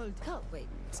the world. Cult. Wait,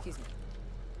 excuse me.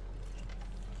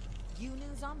 You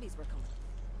knew zombies were coming.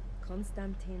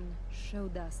 Constantine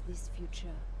showed us this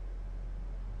future.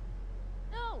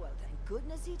 Oh, well, thank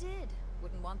goodness he did.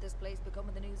 Wouldn't want this place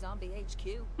becoming the new zombie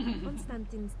HQ.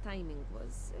 Constantine's timing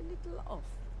was a little off.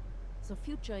 The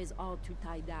future is hard to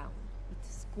tie down. It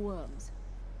squirms.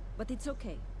 But it's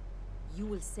okay. You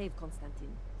will save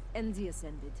Constantine and the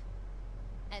Ascended.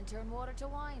 And turn water to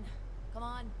wine. Come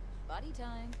on, body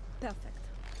time. Perfect.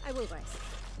 I will rest.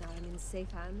 Now I'm in safe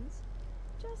hands.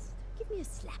 Just give me a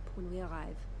slap when we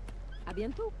arrive. A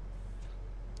bientôt.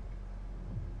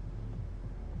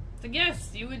 So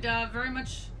yes, you would very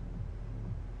much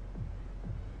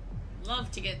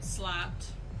love to get slapped.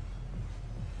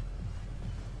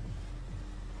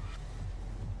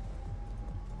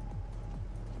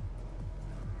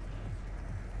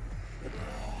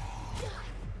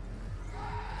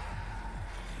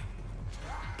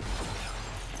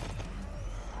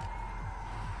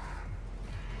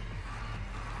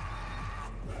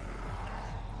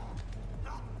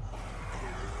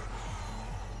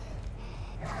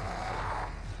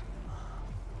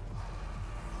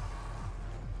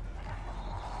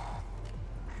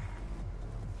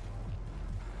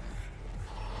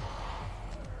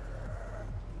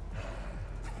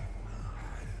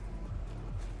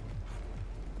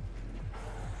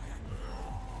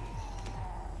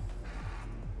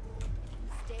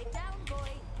 Stay down,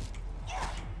 boy.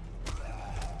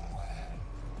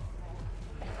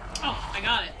 Oh, I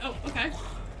got it. Oh, okay.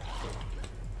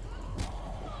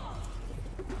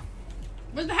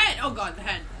 Where's the head? Oh god, the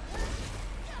head.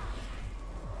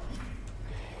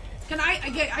 Can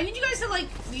I need you guys to, like,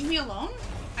 leave me alone?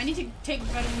 I need to take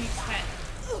Veronique's head.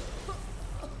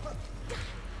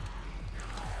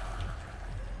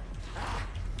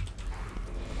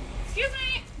 Excuse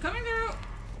me! Coming through!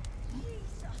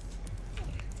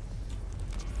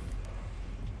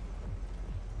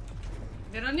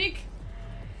 Veronique!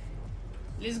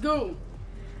 Let's go!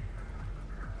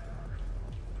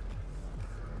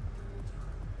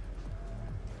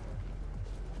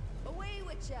 Away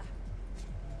with ya.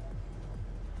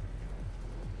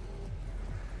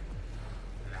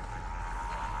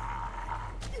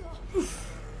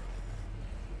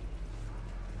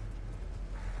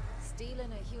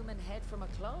 Stealing a human head from a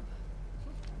club?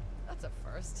 That's a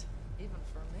first, even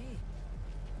for me.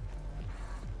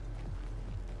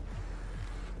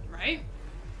 Right?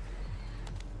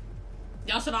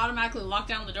 They also automatically lock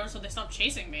down the door so they stop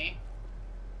chasing me.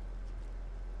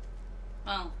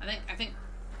 Oh, I think...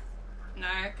 No,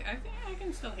 I think I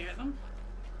can still hear them.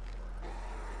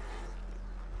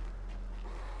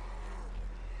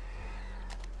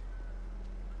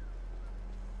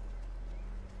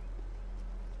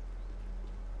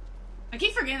 I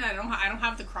keep forgetting that I don't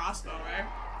have the crossbow, right?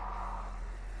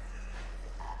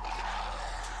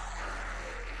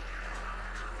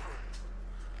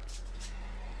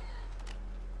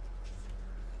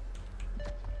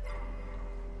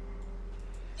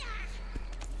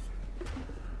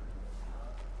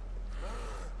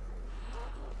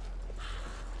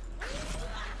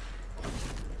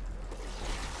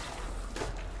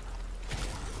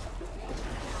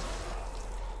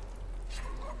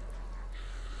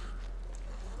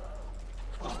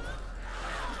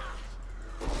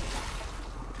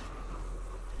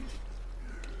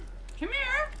 Come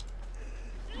here!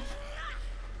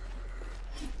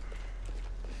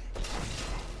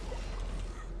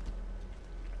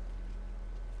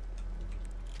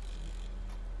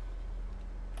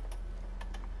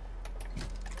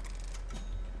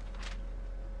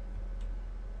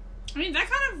 I mean, that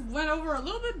kind of went over a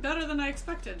little bit better than I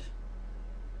expected.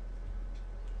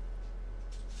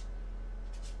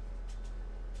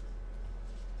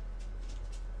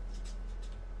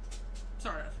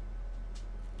 Sort of.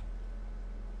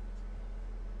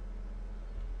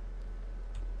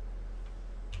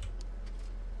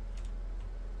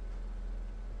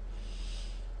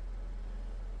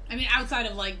 I mean, outside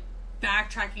of, like,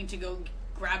 backtracking to go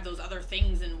grab those other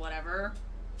things and whatever.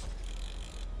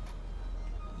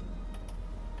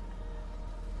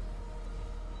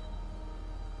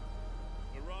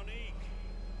 Veronique,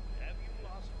 have you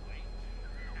lost weight?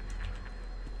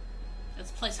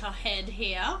 Let's place her head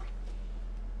here.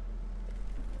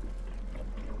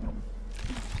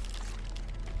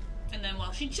 And then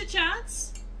while she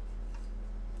chit-chats...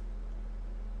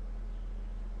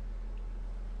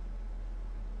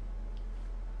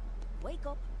 Wake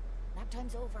up. Nap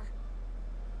time's over.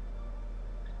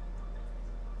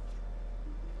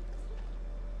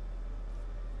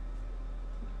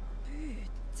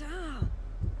 Putain!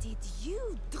 Did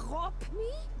you drop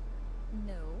me?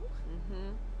 No.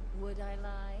 Would I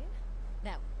lie?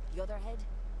 Now, the other head?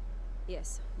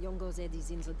 Yes, Yongo's head is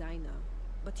in the diner.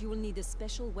 But you will need a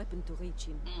special weapon to reach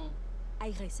him.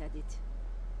 Iris had it.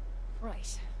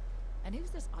 Right. And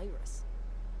who's this Iris?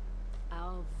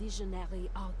 Our visionary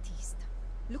artist.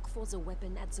 Look for the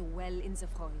weapon at the well in the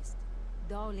forest.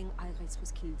 Darling Iris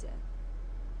was killed there.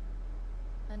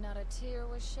 And not a tear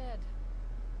was shed.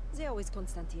 There is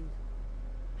Constantine.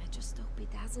 I just hope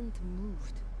it hasn't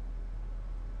moved.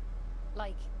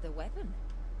 Like the weapon.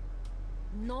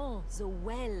 No, the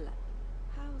well.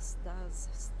 House does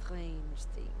strange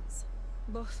things.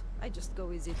 But I just go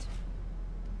with it.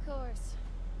 Of course.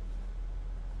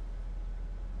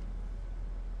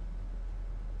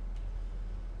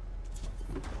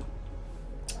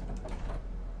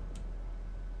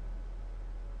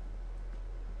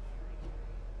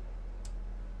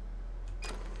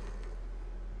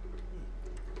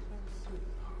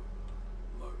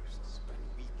 Most spend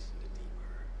weeks in the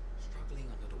deeper, struggling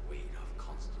under the weight of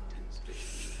Constantine's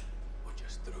vision, or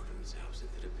just throw themselves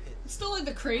into the pit. It's still like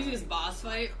the craziest boss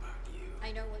fight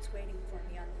I know what's waiting for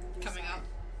me on the other coming side, up.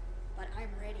 but I'm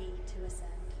ready to ascend.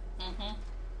 Mm-hmm.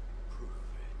 Prove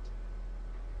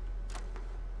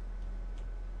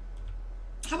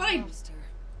it. How about I Lost her.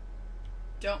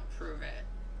 don't prove it?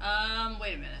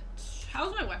 Wait a minute.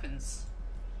 How's my weapons?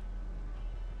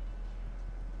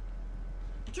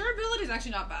 Durability is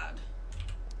actually not bad.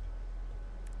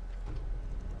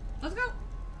 Let's go.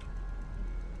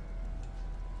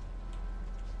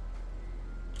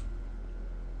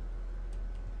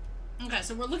 Okay,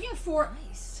 so we're looking for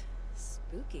Nice.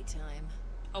 Spooky time.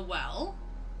 a well.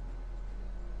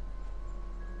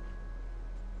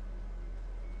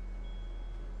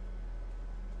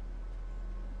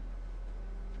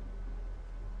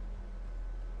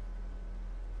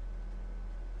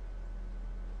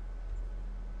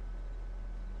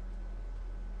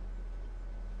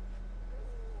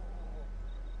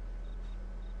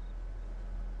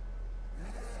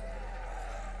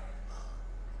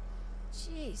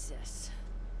 Jesus.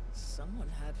 Someone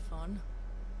had fun.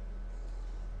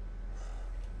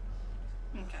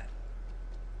 Okay.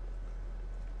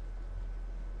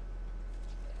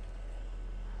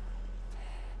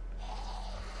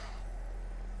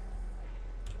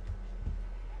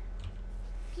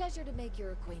 Pleasure to make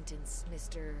your acquaintance,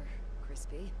 Mr.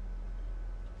 Crispy.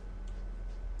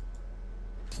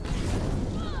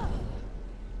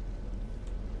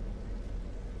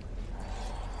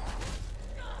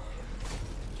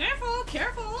 Careful,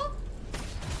 careful.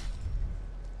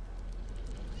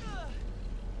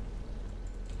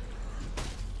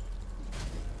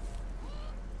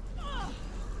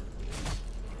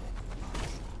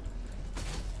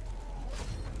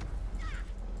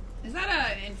 Is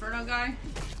that an Inferno guy?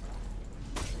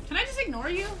 Can I just ignore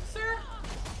you, sir?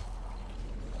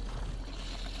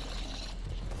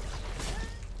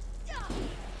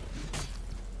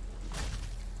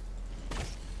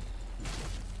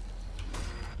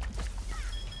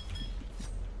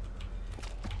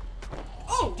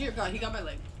 Oh, dear God, he got my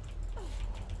leg.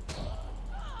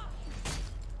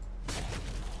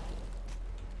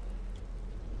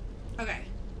 Okay.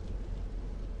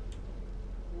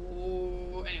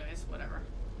 Ooh, anyways, whatever.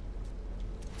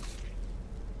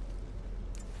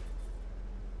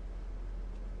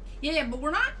 Yeah, but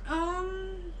we're not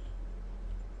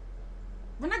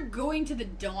going to the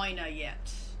diner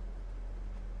yet.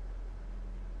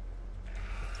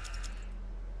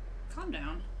 Calm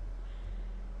down.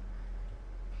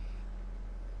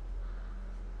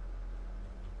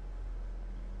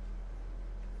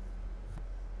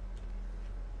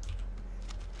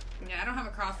 Yeah, I don't have a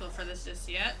crossbow for this just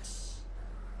yet.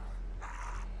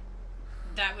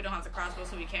 That we don't have the crossbow,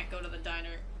 so we can't go to the diner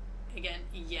again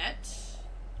yet.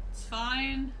 It's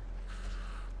fine.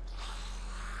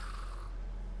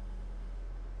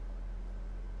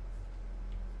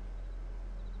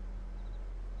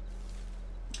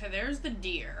 Okay, there's the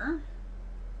deer.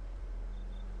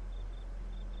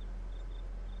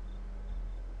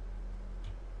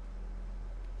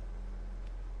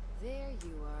 There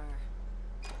you are.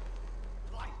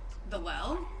 The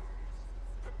well.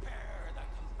 Prepare the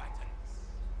combatants.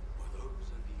 For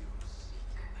those of you who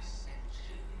seek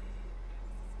ascension,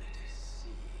 let us see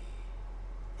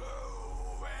who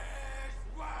is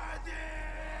worthy.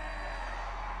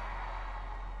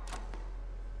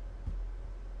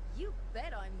 You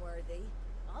bet I'm worthy.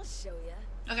 I'll show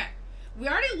you. Okay. We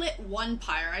already lit one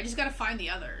pyre. I just gotta find the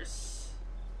others.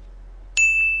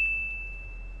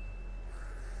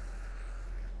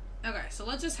 Okay, so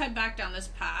let's just head back down this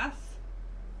path.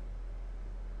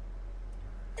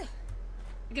 It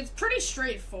gets pretty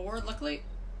straightforward, luckily.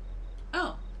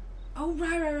 Oh. Oh,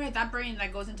 right. That brain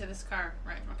that goes into this car.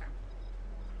 Right, okay.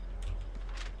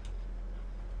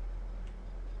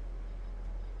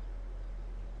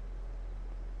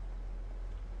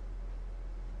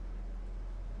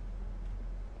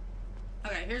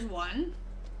 Okay, here's one.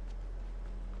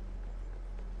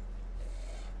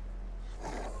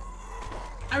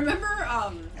 I remember,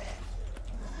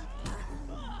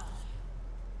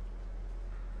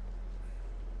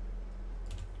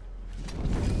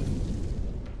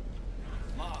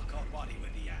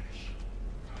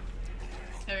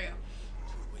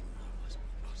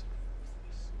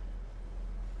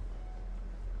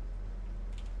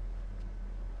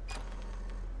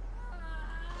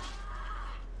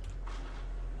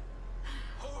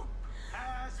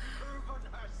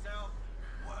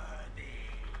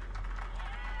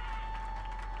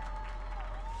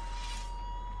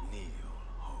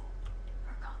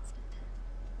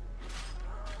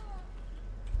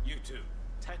 two,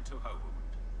 tend to her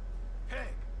wound.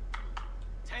 Pig,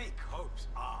 take Hope's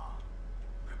arm.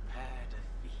 Prepare to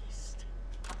feast.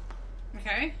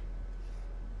 Okay.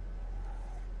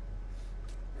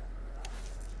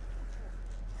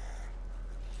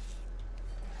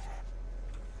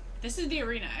 This is the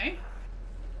arena, eh?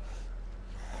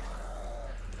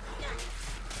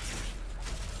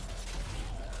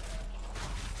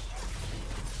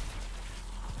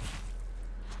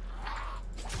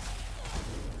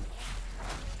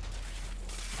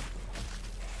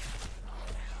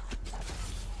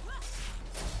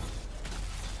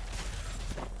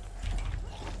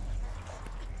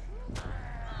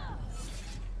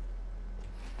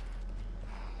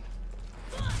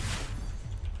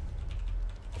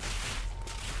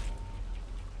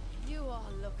 You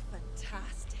all look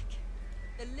fantastic.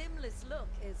 The limbless look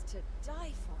is to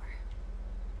die for.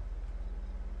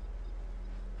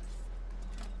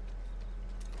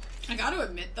 I gotta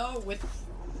admit though, with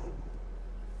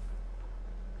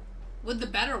the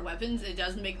better weapons, it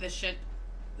does make this shit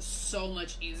so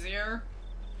much easier.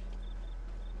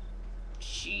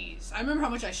 Jeez. I remember how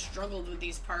much I struggled with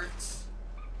these parts.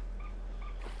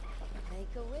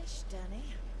 Make a wish, Danny.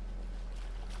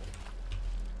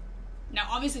 Now,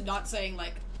 obviously not saying,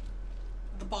 like,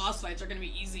 the boss fights are gonna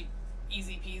be easy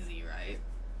peasy, right?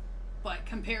 But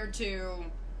compared to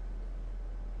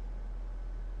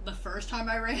the first time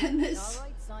I ran this, All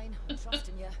right, Sign. I'm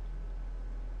trusting you.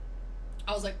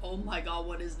 I was like, oh my god,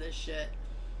 what is this shit?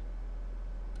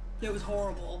 It was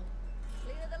horrible.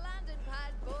 Clear the landing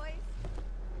pad, boys.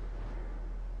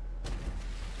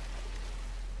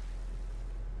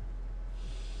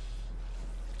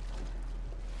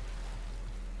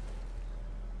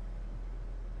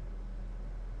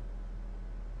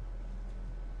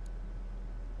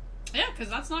 Yeah, because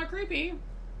that's not creepy.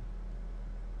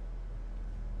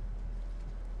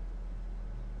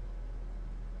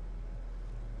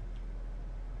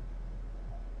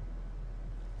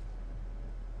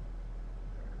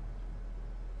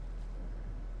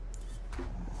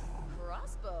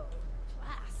 Crossbow.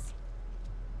 Class.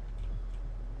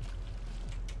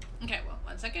 Okay, well,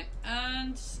 1 second.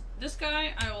 And this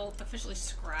guy I will officially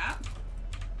scrap.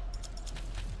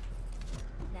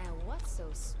 Now, what's so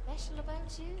special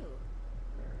about you?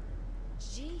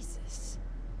 Jesus.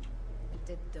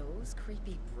 Did those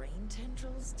creepy brain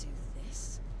tendrils do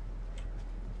this?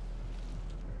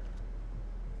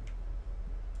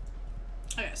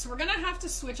 Okay, so we're gonna have to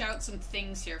switch out some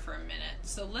things here for a minute.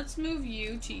 So let's move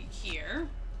you to here.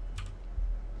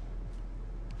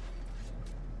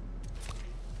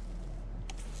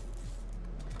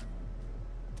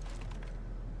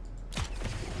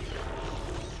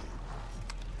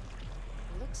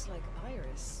 Looks like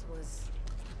Iris was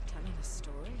telling a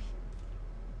story.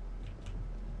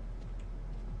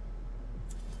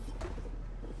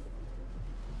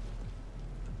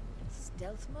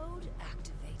 Stealth mode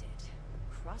activated.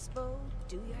 Crossbow,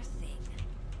 do your thing.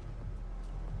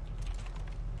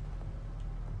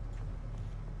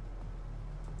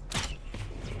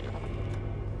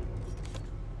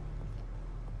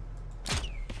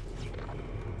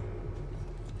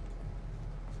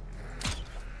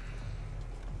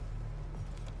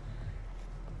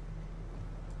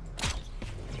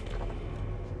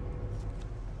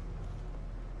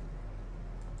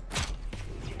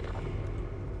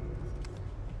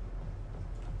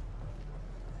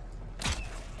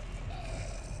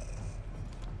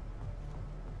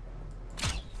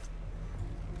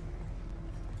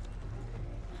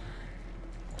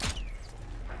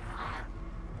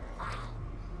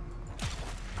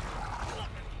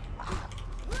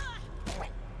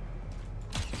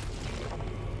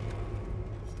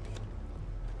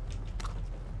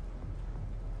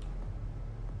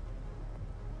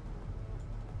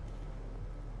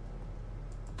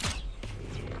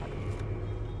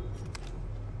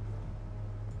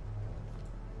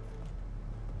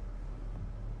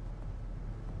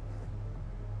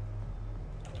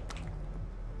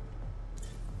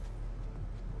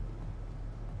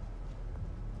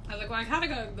 I was like, well, I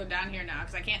gotta go down here now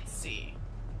because I can't see.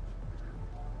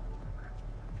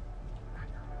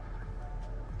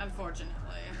 Unfortunately.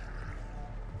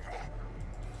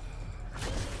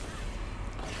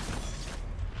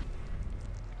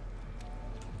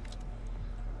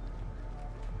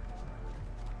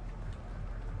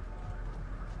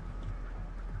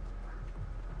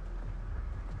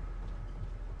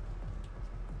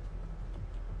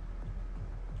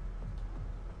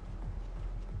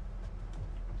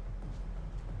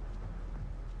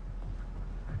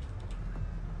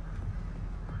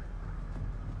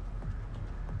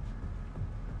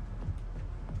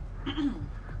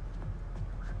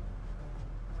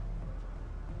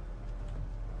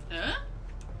 Huh?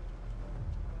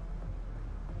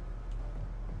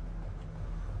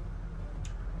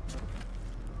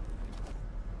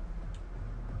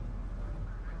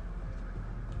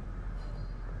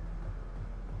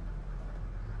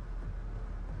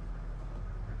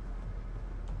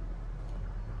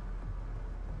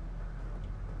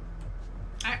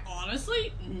 I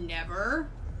honestly never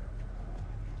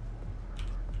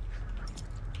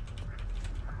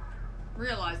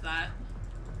realized that.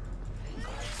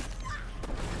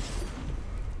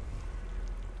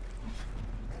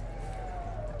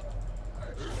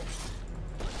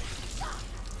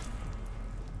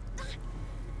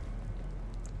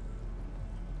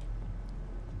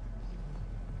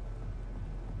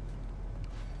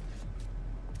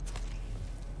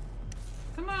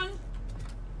 Come on.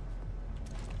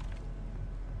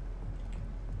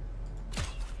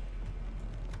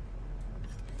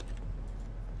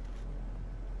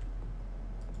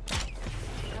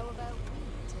 How about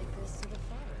we take this to the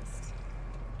forest?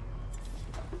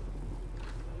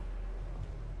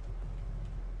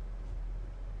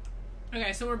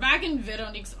 Okay, so we're back in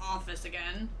Veronique's office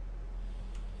again.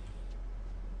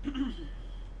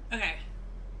 Okay.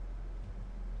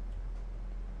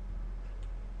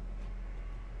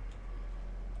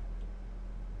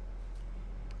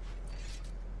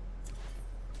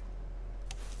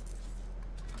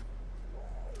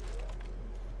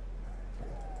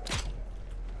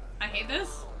 I hate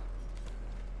this.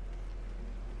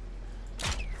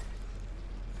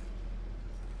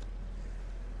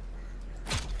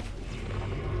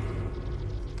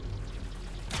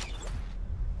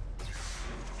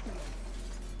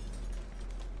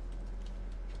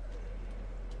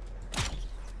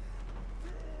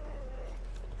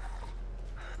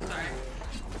 Sorry.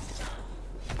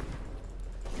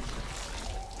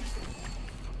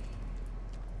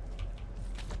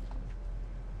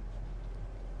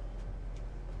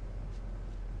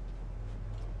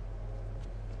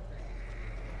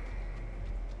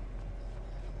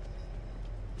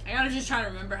 I gotta just try to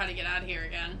remember how to get out of here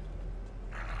again.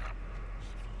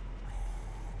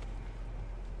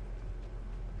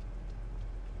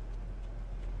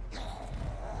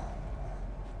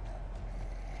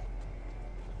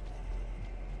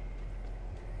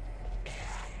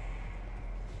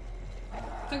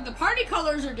 It's like the party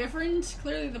colors are different.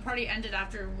 Clearly the party ended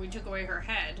after we took away her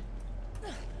head.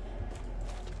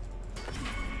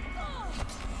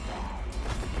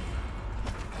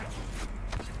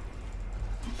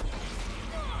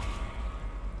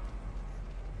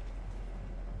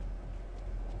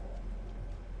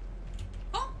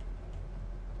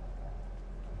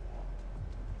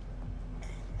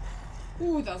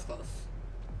 Ooh, that was close.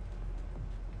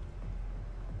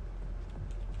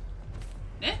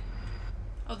 Eh?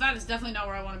 Oh, that is definitely not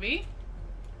where I want to be.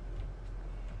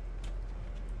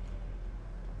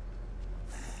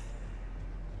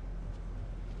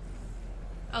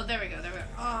 Oh, there we go, there we go.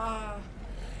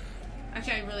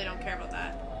 Actually, I really don't care about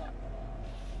that.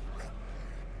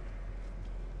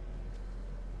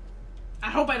 I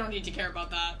hope I don't need to care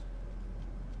about that.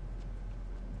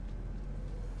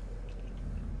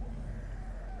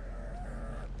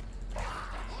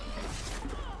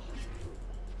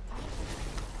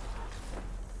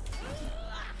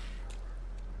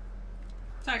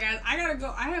 Sorry guys, I gotta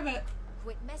go. I have a...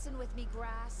 Quit messing with me,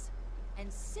 grass,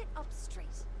 and sit up straight.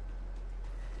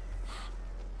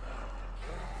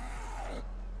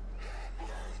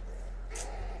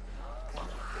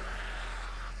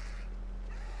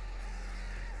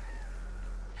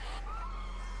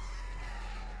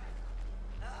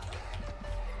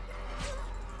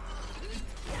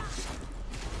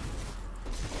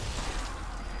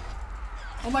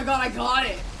 Oh my god, I got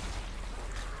it!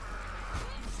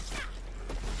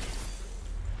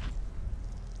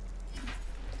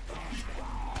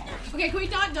 Okay, can we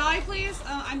not die, please?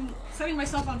 I'm setting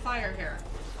myself on fire here.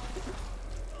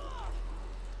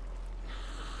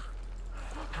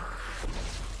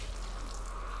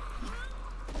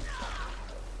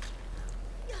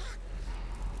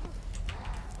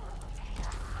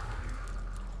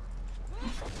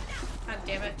 God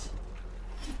damn it.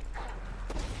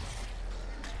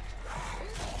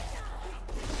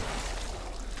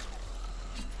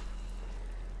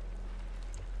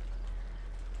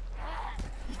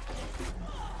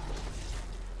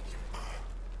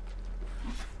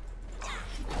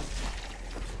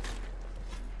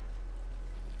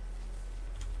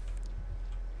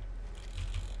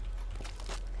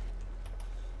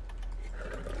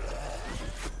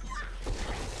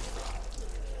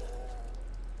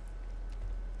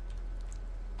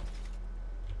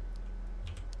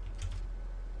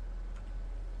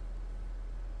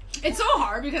 It's so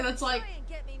hard because it's like, Try and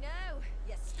get me now.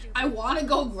 I want to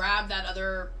go grab that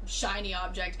other shiny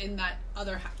object in that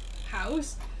other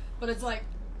house, but it's like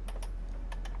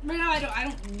right now I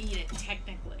don't need it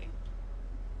technically.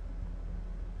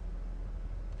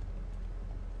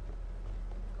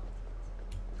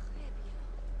 Très bien.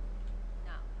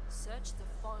 Now, search the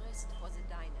forest for the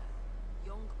diner.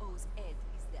 Young O's head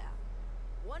is there.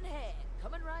 One head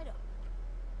coming right up.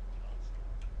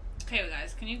 Okay,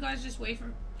 guys, can you guys just wait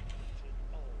for...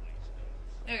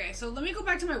 Okay, so let me go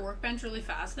back to my workbench really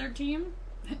fast there, team.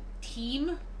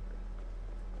 Team.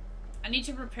 I need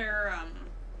to prepare,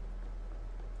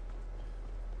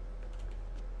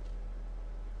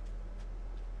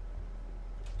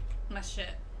 my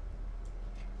shit.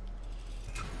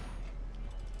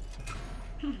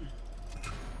 But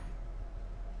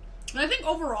I think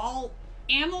overall,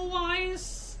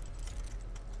 ammo-wise,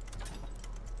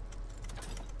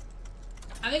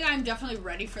 I think I'm definitely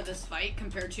ready for this fight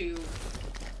compared to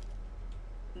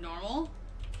normal.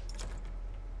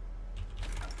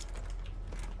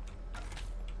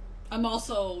 I'm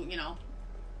also, you know,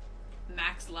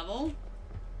 max level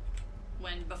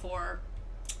when before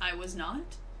I was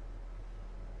not.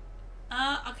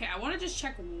 Okay, I want to just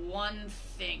check one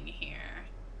thing here.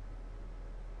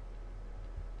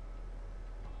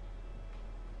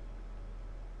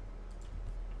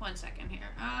 One second here.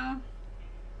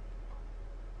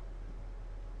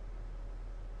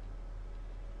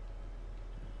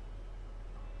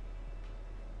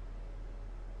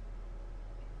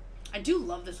 I do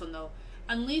love this one though.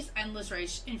 Unleash endless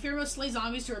rage. Infernal slay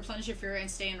zombies to replenish your fury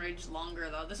and stay enraged longer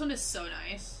though. This one is so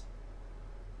nice.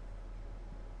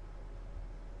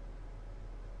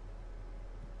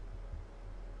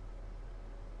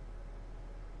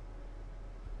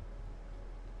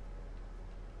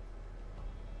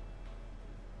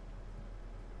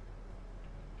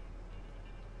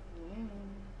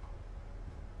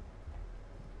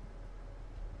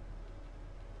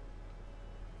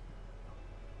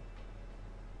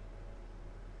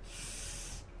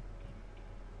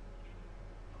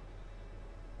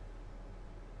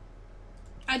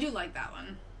 I do like that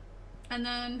one. And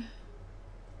then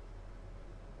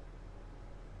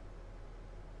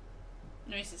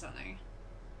let me see something.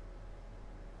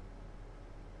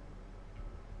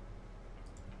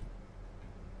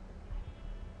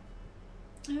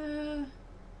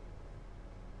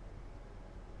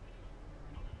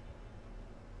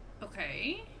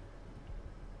 Okay.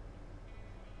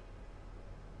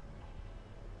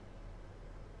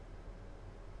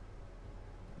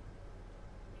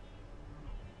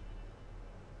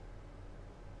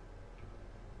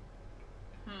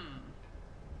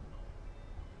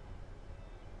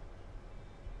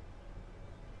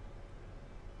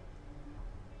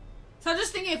 So I'm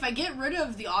just thinking if I get rid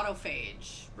of the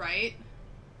autophage, right?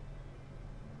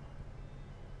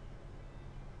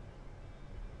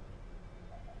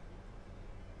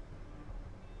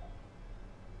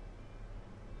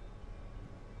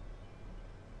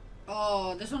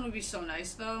 Oh, this one would be so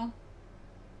nice though.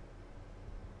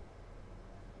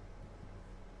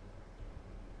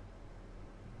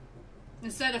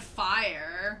 Instead of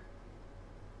fire.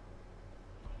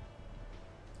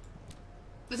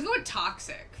 Let's go with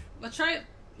toxic. Let's try it.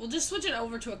 We'll just switch it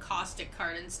over to a caustic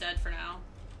card instead for now.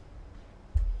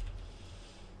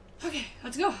 Okay,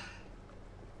 let's go.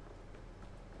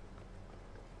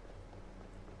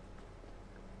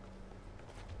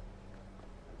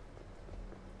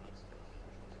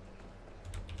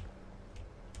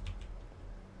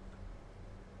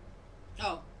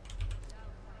 Oh.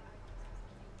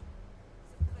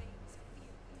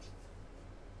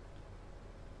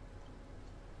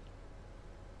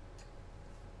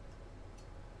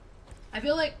 I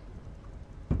feel like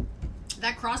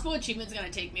that crossbow achievement's gonna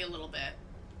take me a little bit.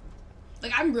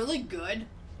 Like, I'm really good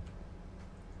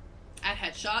at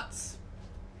headshots.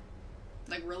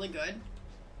 Like, really good.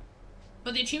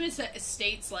 But the achievement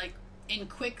states, like, in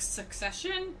quick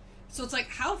succession. So it's like,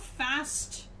 how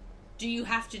fast do you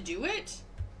have to do it?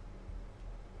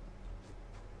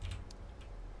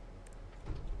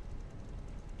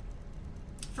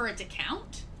 For it to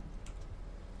count?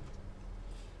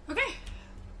 Okay.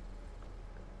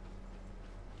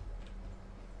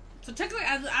 So technically,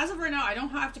 as of right now, I don't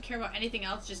have to care about anything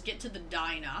else. Just get to the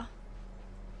diner.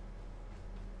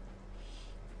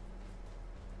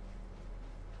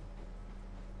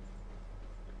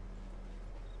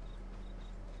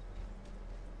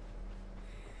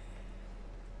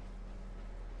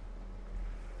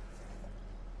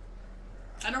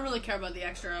 I don't really care about the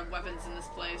extra weapons in this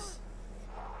place.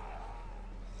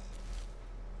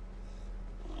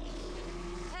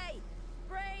 Hey,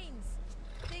 brains!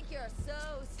 Think you're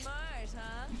so smart,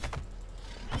 huh?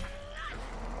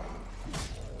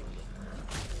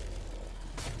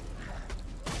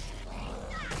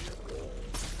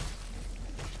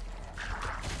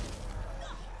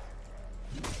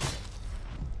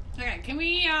 Okay, can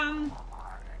we,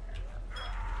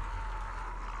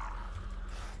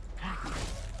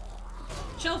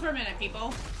 chill for a minute,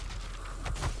 people.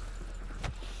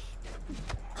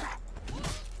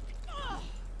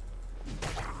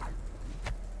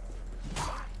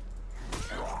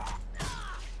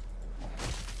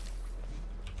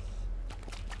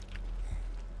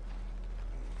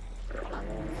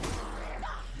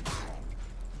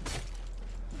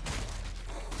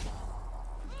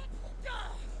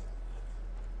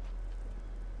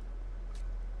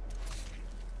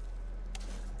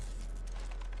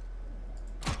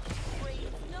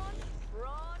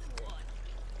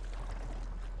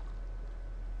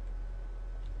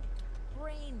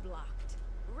 Blocked.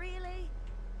 Really?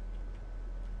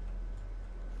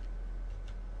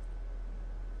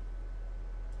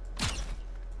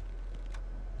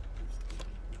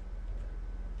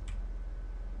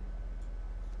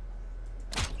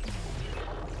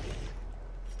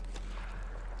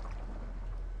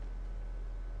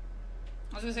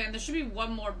 I was gonna say, there should be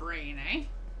one more brain, eh?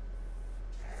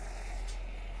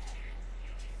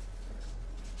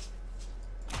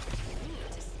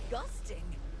 Disgusting.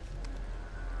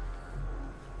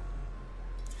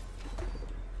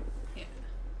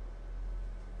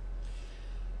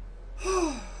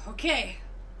 Okay.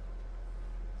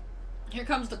 Here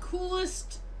comes the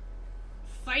coolest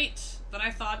fight that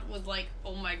I thought was like,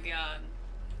 oh my god.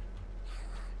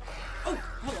 Oh,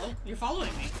 hello. You're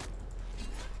following me.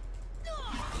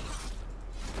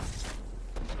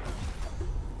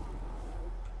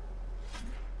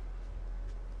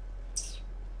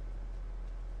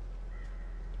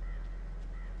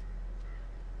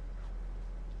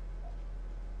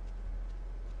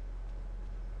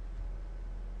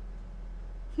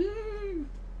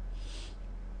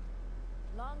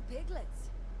 Long piglets.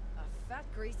 A fat,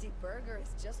 greasy burger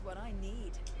is just what I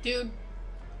need. Dude,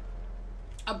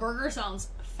 a burger sounds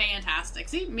fantastic.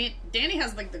 See, Danny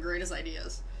has like the greatest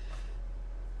ideas.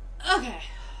 Okay.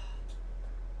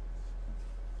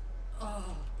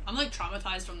 Oh, I'm like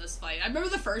traumatized from this fight. I remember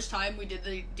the first time we did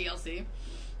the DLC.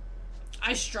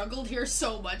 I struggled here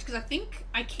so much because I think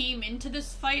I came into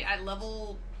this fight at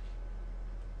level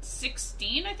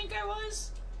 16, I think I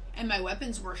was. And my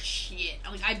weapons were shit.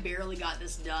 Like, I barely got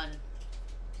this done.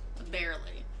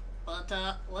 Barely. But,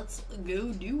 let's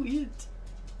go do it.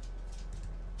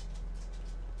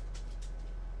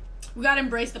 We gotta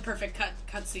embrace the perfect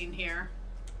cutscene here.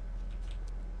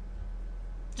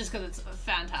 Just because it's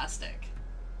fantastic.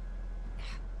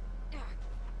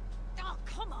 Oh,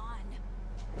 come on.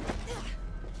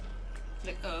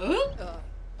 Like,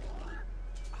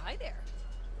 Hi there.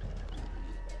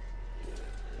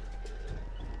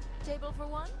 Table for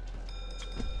one?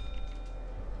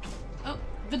 Oh,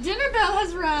 the dinner bell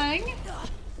has rang.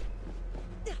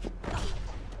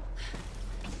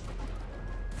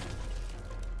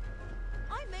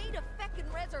 I made a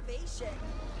feckin' reservation.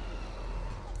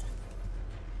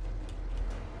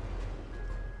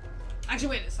 Actually,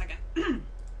 wait a second.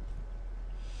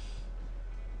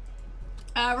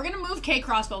 We're gonna move K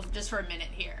Crossbow just for a minute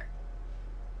here.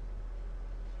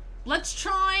 Let's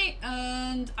try,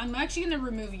 and I'm actually gonna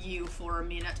remove you for a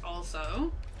minute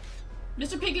also.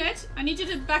 Mr. Piglet, I need you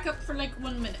to back up for like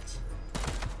 1 minute.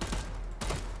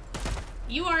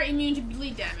 You are immune to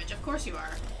bleed damage, of course you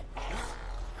are.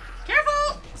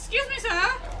 Careful! Excuse me,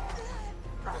 sir!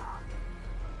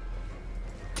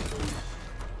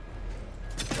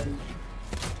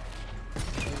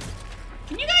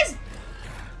 Can you guys...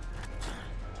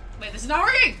 Wait, this is not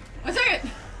working! 1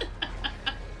 second!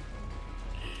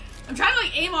 I'm trying to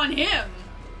like aim on him.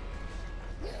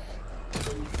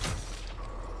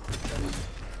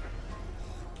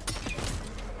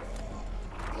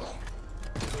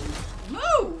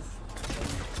 Move!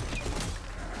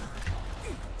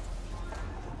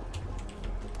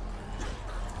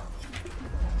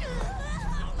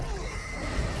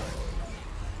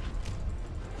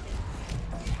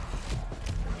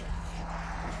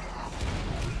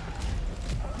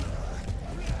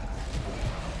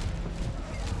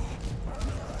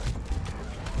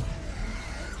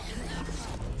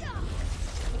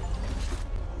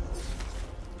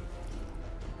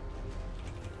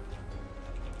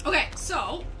 Okay,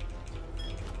 so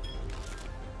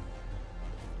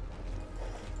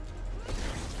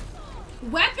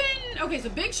weapon. Okay, so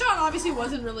Big Shot obviously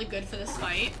wasn't really good for this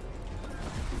fight,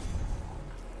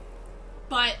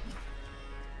 but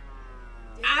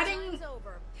adding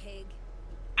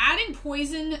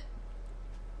poison,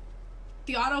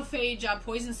 the autophage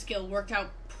poison skill worked out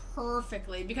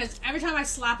perfectly because every time I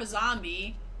slap a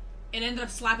zombie, it ended up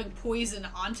slapping poison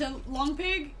onto Long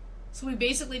Pig. So we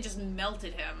basically just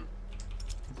melted him.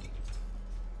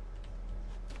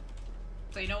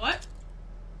 So you know what?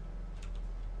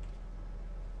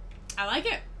 I like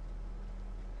it.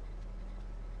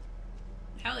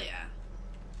 Hell yeah.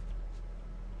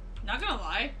 Not gonna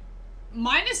lie.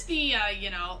 Minus the, you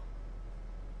know,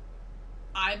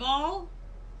 eyeball.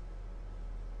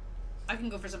 I can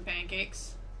go for some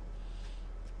pancakes.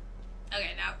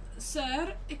 Okay, now,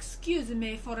 sir, excuse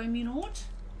me for a minute.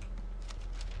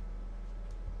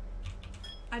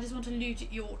 I just want to loot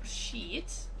your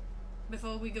shit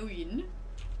before we go in.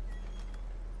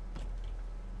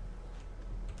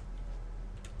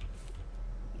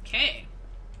 Okay.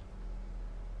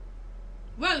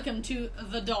 Welcome to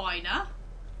the diner.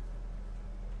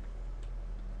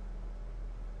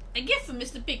 A gift for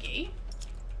Mr. Piggy.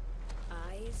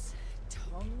 Eyes,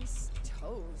 tongues,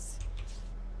 toes,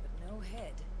 but no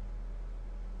head.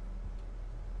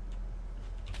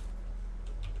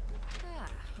 Ah,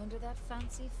 under that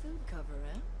fancy food cover,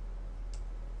 eh?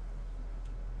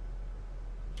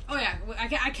 Oh yeah,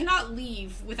 I cannot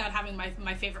leave without having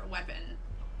my favorite weapon.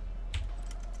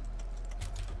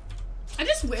 I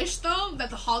just wish, though, that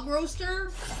the hog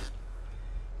roaster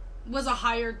was a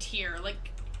higher tier. Like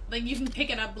you can pick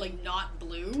it up, like, not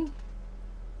blue.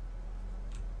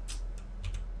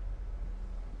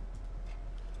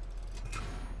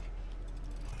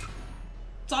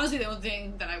 It's honestly the only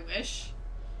thing that I wish.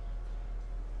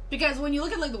 Because when you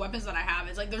look at, like, the weapons that I have,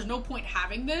 it's like, there's no point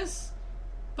having this.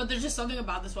 But there's just something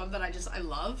about this one that I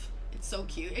love. It's so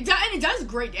cute. And it does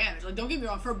great damage. Like, don't get me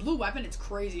wrong, for a blue weapon, it's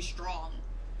crazy strong.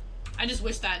 I just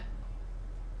wish that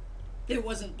it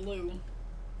wasn't blue.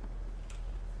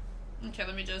 Okay,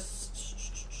 let me just...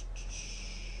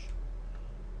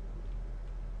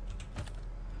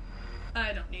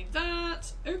 I don't need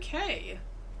that. Okay.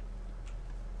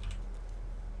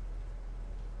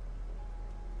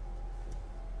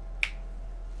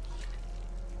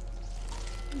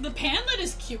 The panlet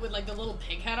is cute with, like, the little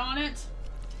pig head on it.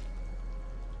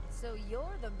 So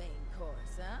you're the main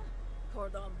course, huh?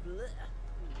 Cordon bleu.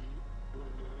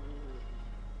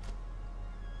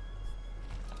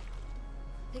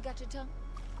 Pick out your tongue.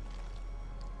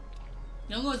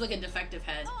 No one was like a defective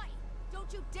head. Oi!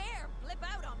 Don't you dare flip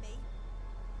out on me!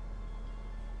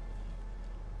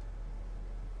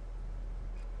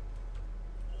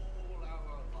 All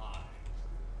our lives,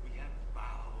 we have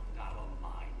bound our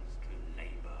minds to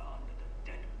labor under the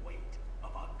dead weight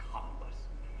of our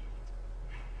cumbersome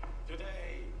meat.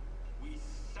 Today, we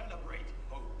celebrate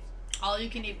hopes. All you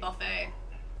can eat buffet.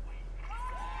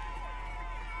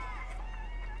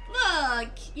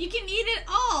 Look, you can eat it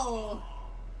all.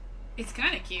 It's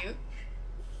kind of cute.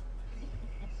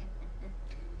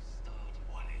 Start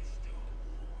while it's still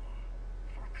warm.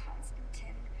 For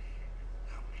Constantine.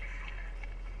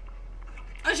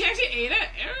 Oh, she actually ate it?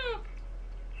 Ew.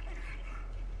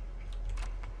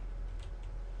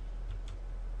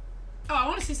 Oh, I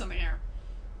want to see something here.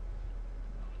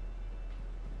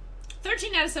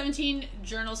 13 out of 17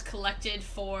 journals collected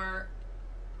for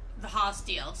the Haus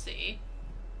DLC.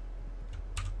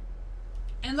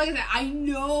 And like I said, I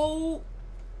know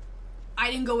I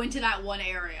didn't go into that one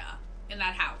area in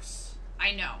that house.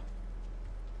 I know.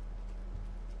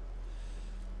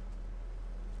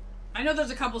 I know there's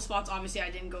a couple spots, obviously,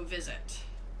 I didn't go visit.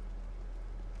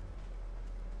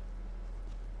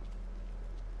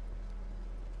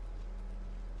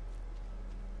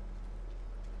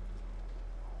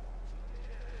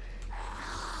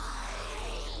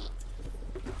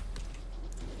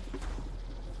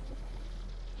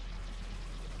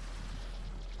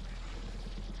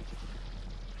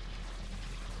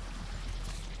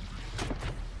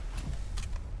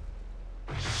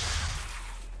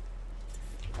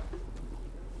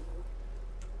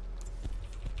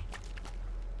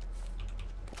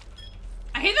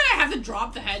 I hate that I have to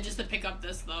drop the head just to pick up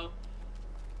this, though.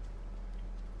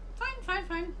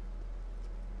 Fine.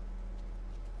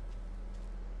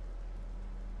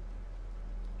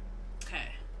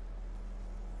 Okay.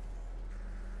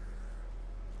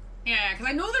 Yeah, because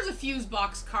I know there's a fuse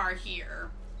box car here.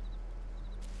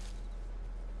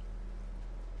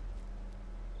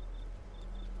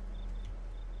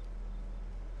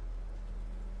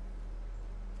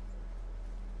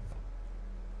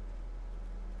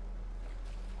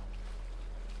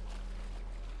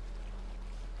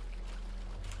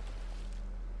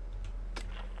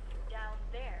 Down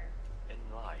there. In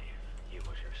life, he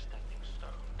was your stepping stone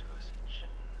to ascension.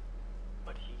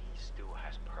 But he still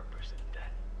has purpose in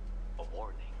death. A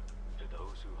warning to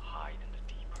those who hide in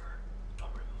the deep.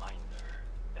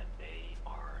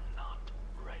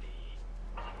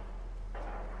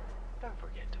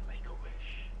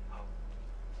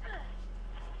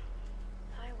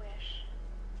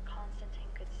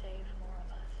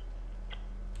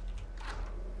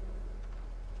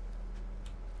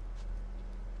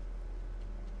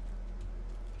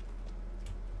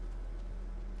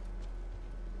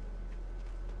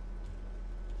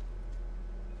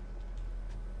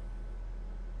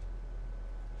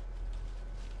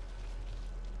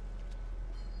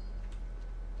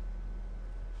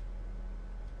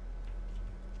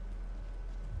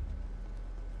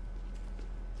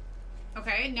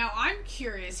 Okay, now I'm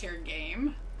curious here,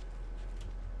 game.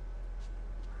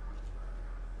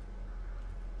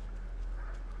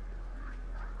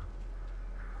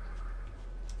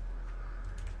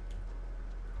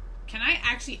 Can I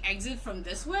actually exit from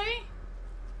this way?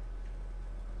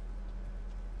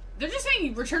 They're just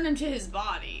saying return him to his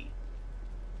body.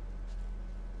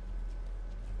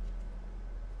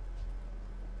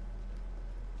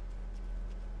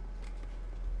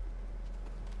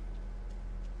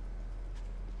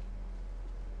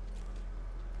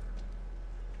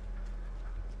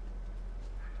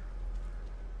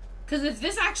 Because if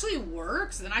this actually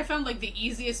works, then I found like the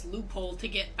easiest loophole to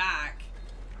get back.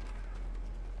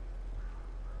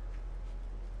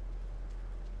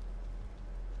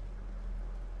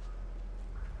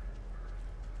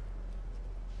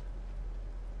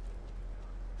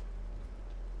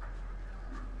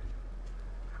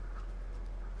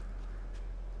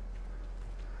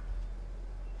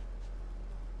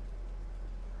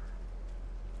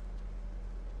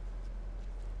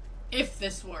 If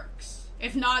this works.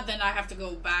 If not, then I have to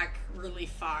go back really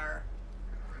far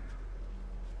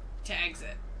to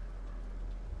exit.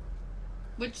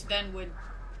 Which then would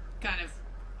kind of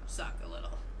suck a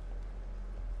little.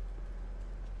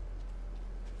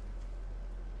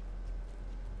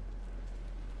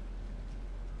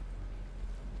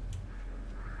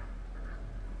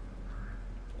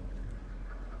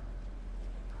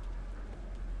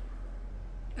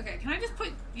 Okay, can I just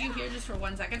put you here just for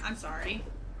 1 second? I'm sorry.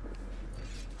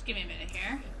 Give me a minute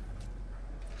here.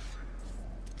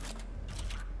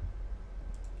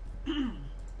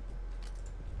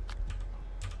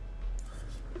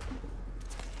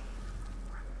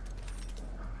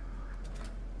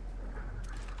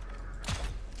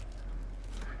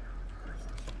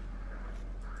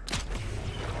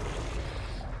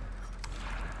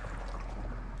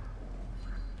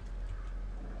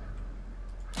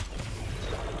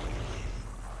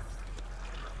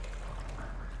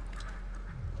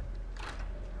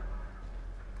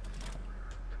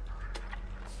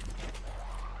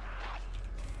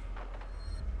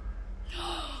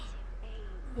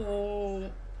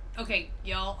 Oh, okay,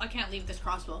 y'all, I can't leave this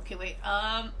crossbow. Okay, wait,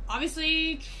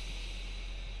 obviously,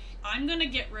 I'm gonna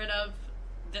get rid of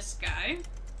this guy.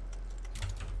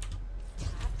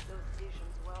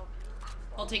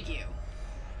 I'll take you.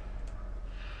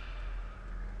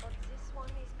 But this one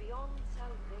is beyond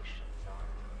salvation, darling.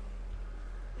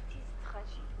 It is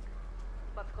tragic,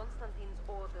 but Constantine's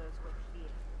orders were clear.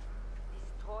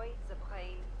 Destroy the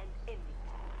brain and end it.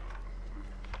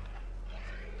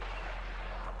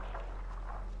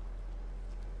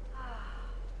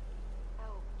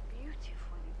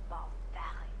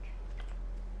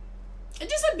 It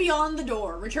just said beyond the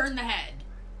door. Return the head.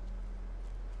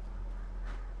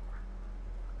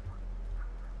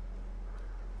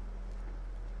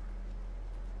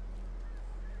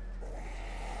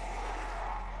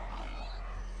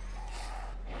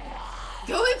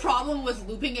 The only problem with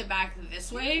looping it back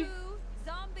this way,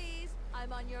 Zombies,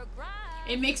 I'm on your ground.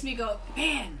 it makes me go,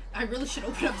 man, I really should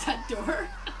open up that door.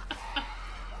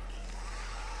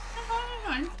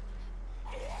 Fine.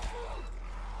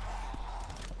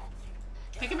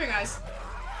 Hey, come here, guys.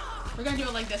 We're gonna do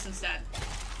it like this instead.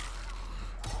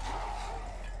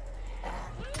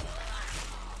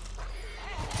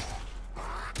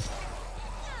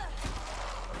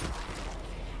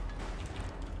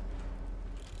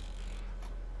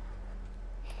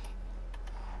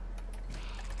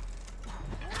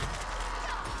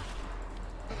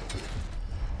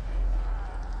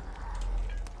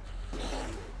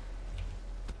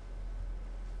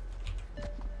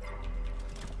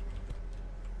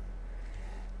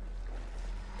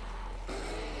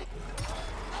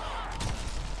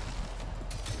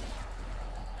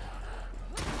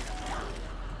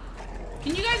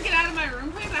 Can you guys get out of my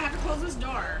room, please? I have to close this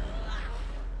door.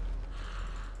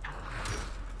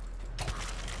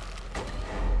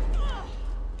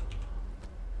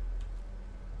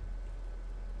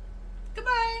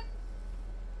 Goodbye.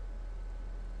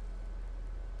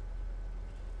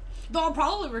 Though I'll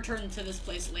probably return to this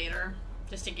place later,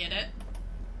 just to get it.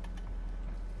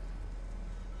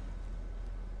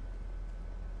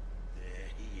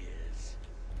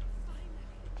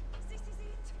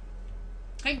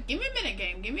 Hey, give me a minute,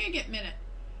 game. Give me a minute.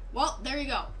 Well, there you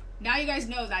go. Now you guys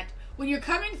know that when you're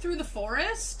coming through the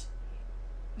forest,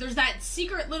 there's that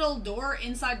secret little door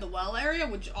inside the well area,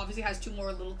 which obviously has 2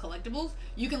 more little collectibles.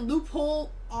 You can loophole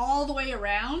all the way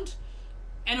around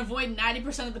and avoid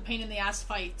 90% of the pain in the ass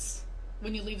fights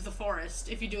when you leave the forest,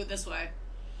 if you do it this way.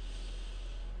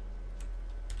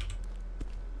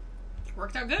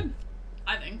 Worked out good,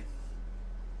 I think.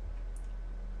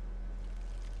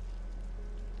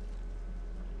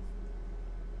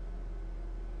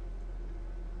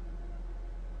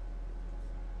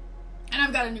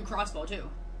 I've got a new crossbow too.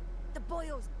 The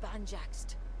boyo's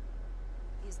banjaxed.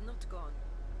 He's not gone.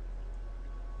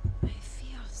 I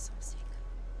feel something.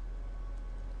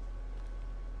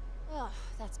 Oh,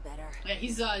 that's better. Yeah,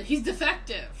 he's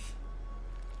defective.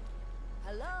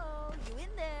 Hello, you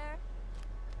in there?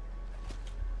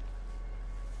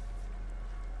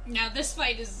 Now this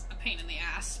fight is a pain in the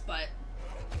ass, but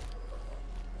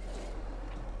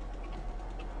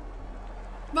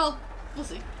well, we'll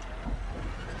see.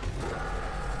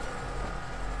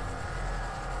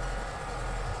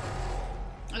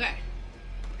 Okay.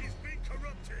 He's been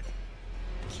corrupted.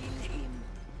 Kill him.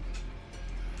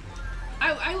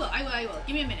 I will.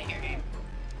 Give me a minute here, game.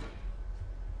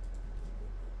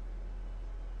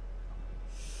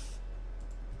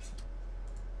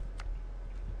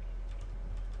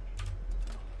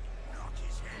 Knock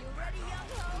his head. You ready, young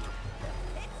ho?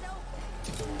 It's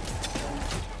open.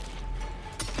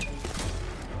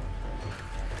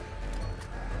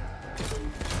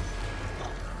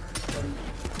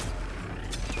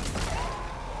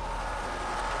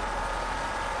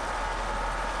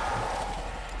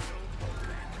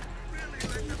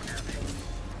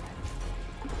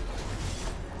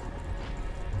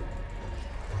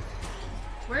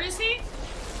 Where is he?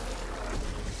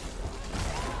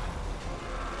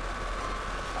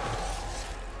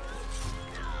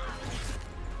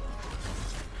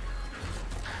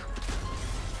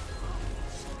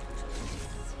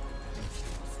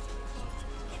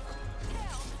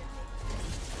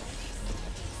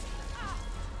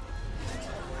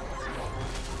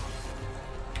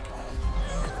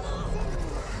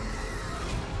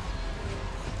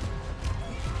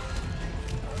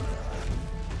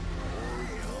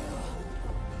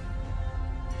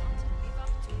 Live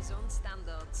up to his own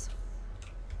standards.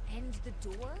 End the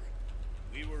door?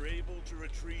 We were able to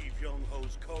retrieve Young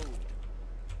Ho's code.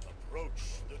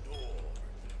 Approach the door.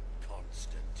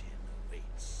 Constantine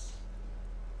awaits.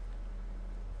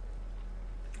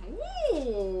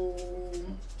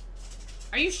 Ooh.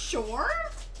 Are you sure?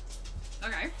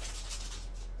 Okay.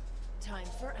 Time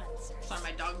for answers. Sorry,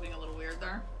 my dog being a little weird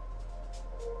there.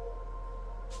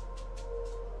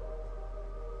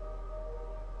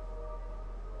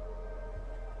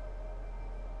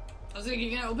 I was like,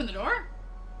 you gonna open the door?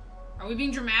 Are we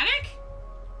being dramatic?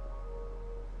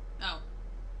 Oh.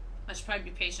 I should probably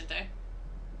be patient, eh?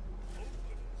 Open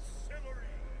celery.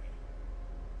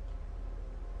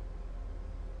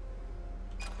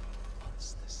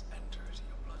 Once this enters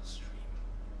your bloodstream,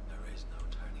 there is no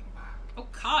turning back.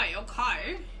 Okay,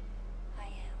 okay. I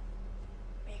am.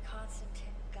 May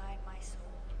Constantine guide my soul.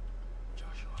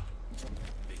 Joshua,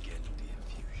 begin the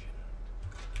infusion.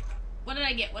 What did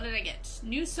I get? What did I get?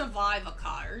 New Survivor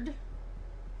card.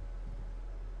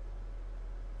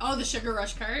 Oh, the Sugar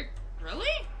Rush card? Really?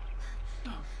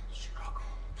 No struggle.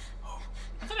 Oh,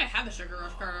 I thought I had the Sugar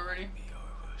Rush card already. be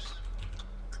yours.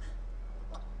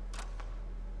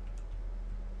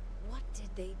 What did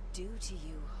they do to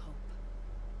you, Hope?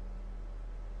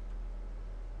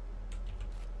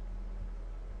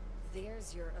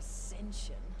 There's your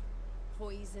ascension.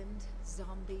 Poisoned,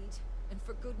 zombied, and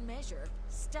for good measure,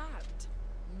 stabbed.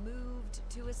 Moved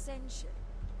to ascension.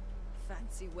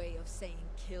 Fancy way of saying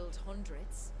killed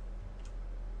hundreds.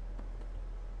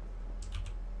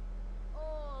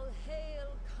 All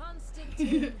hail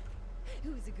Constantine,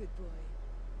 who's a good boy.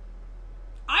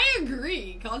 I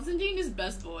agree. Constantine is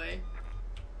best boy.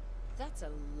 That's a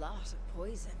lot of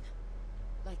poison.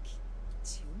 Like,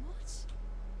 too much?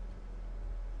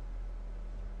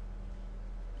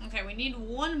 Okay, we need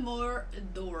one more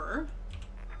door.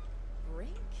 Brink?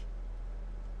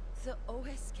 The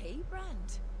OSK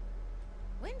brand?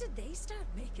 When did they start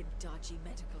making dodgy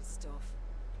medical stuff?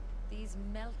 These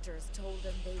melters told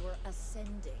them they were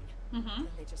ascending. Mm-hmm. Then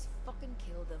they just fucking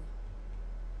killed them.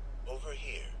 Over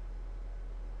here,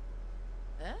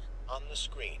 Huh? on the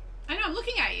screen. I know, I'm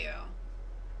looking at you.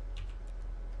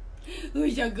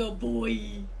 Who's a good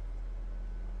boy?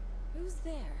 Who's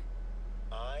there?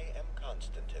 I am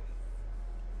Constantine.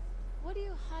 What are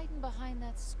you hiding behind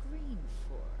that screen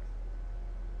for?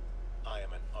 I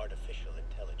am an artificial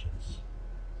intelligence.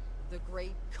 The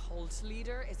great cult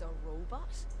leader is a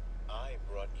robot? I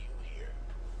brought you here.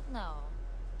 No.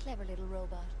 Clever little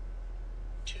robot.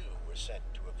 Two were sent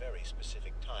to a very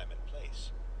specific time and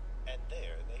place, and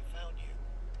there they found you.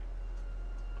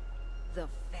 The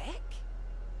feck?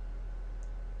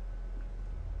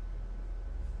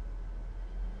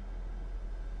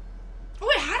 Oh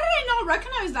wait, how did I not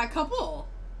recognize that couple?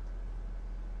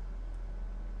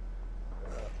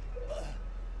 Oh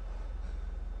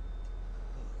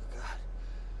God.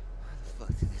 How the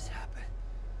fuck did this happen?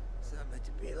 It's not meant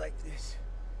to be like this.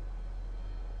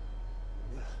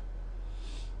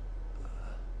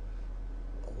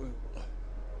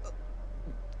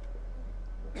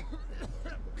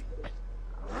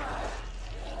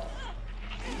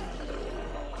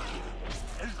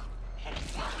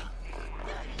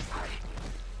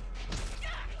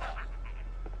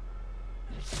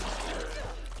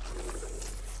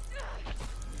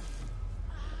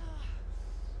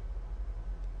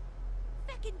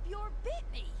 bit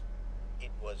me.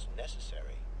 It was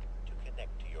necessary to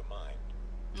connect to your mind.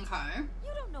 Okay.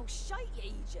 You don't know shite,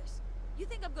 you Aegis. You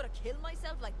think I'm gonna kill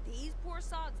myself like these poor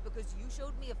sods because you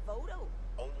showed me a photo?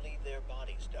 Only their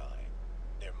bodies die.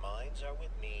 Their minds are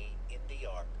with me in the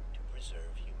Ark to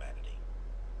preserve humanity.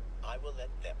 I will let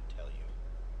them tell you.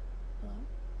 Hello?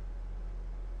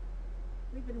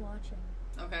 We've been watching.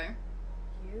 Okay.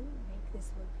 You make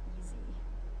this look easy.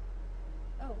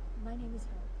 Oh, my name is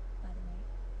Hope, by the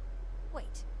way.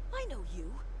 Wait, I know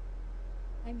you.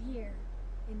 I'm here,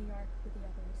 in the Ark with the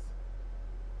others.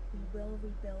 We will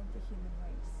rebuild the human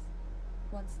race,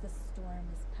 once the storm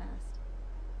is past.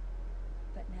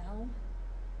 But now,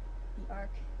 the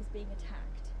Ark is being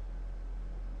attacked.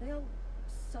 They'll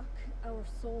suck our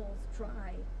souls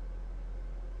dry.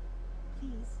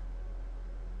 Please,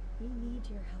 we need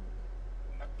your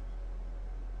help.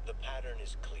 The pattern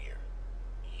is clear.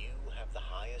 You have the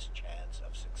highest chance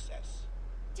of success.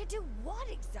 To do what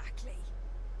exactly?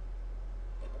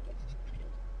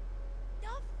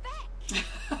 The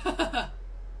feck!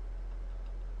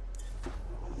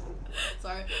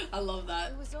 Sorry, I love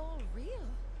that. It was all real.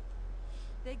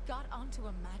 They got onto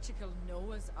a magical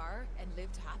Noah's Ark and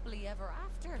lived happily ever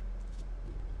after.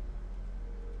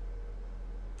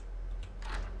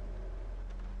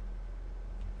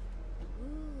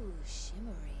 Ooh,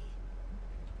 shimmery.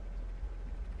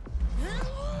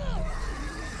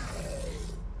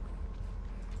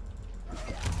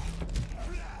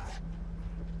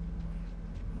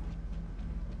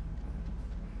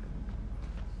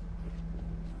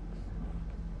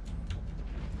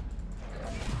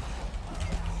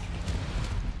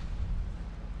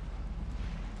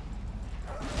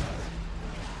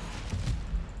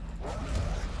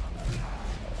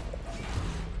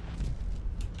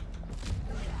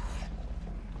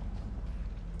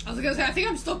 I was gonna say, I think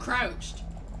I'm still crouched.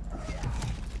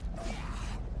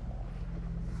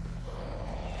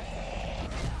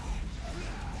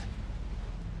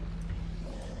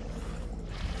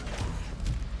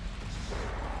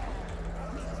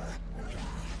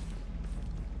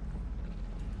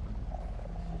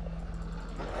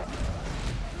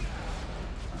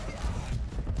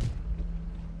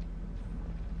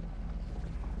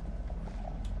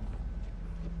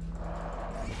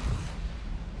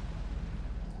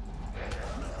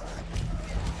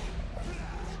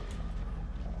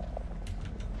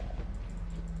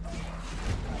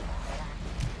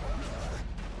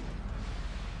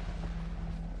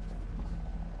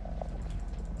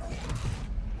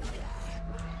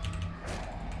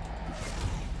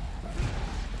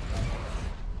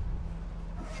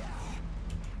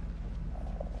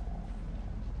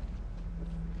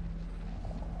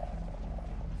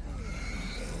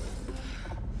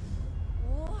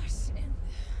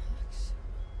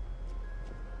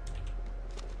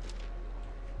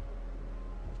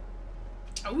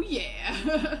 Oh yeah.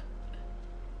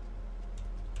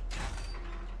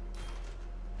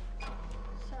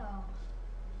 So,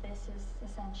 this is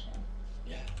Ascension.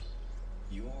 Yes.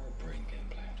 Your brink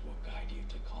implant will guide you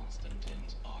to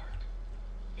Constantine's Ark.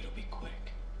 It'll be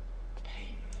quick,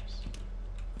 painless.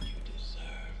 You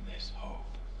deserve this,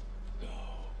 Hope. Go.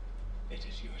 It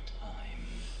is your time.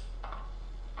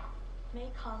 May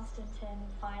Constantine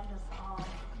find us all.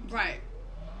 Right.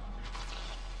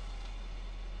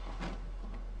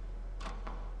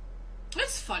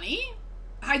 That's funny.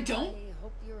 I don't. I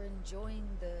hope you're enjoying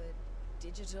the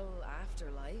digital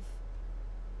afterlife.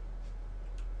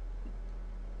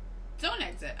 Don't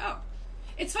exit. Oh.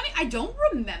 It's funny, I don't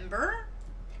remember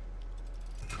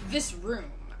this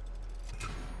room.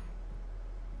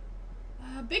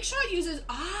 Big Shot uses...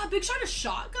 Big Shot has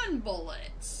shotgun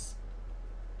bullets.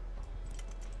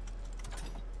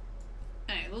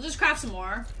 Anyway, we'll just craft some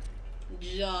more.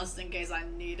 Just in case I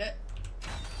need it.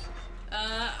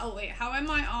 Oh wait, how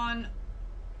am I on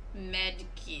med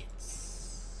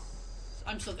kits?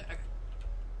 I'm still good. Okay.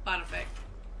 Bad effect.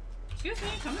 Excuse me,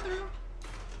 coming through.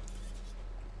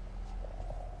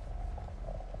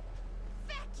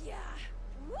 Feck yeah!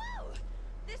 Whoa!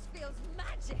 This feels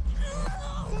magic!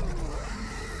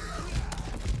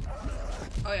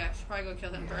 Oh yeah, I should probably go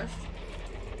kill him first.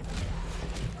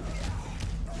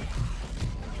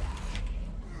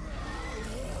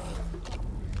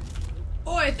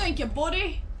 Oi, thank you,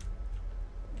 buddy.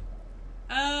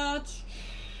 1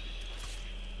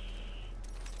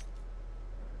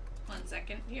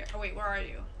 second here. Oh wait, where are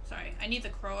you? Sorry, I need the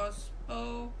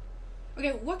crossbow.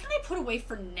 Okay, what can I put away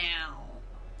for now?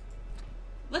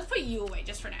 Let's put you away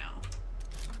just for now.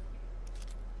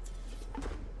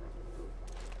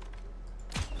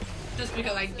 Just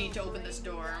because I need to open this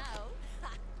door.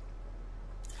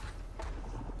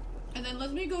 And then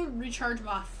let me go recharge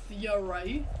my You're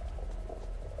right.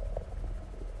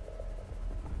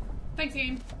 Thanks,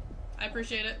 game. I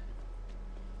appreciate it.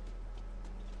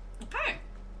 Okay.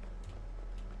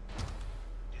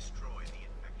 Destroy the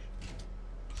infection.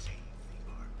 Save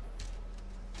the Ark.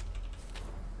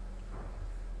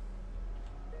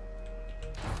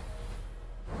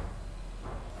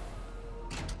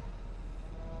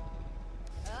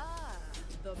 Ah,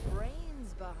 the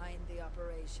brains behind the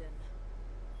operation.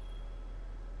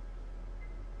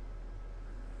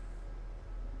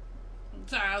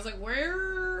 Sorry, I was like,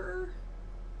 where?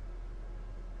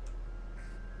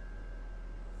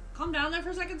 Calm down there for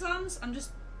a second, Sons. I'm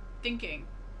just thinking.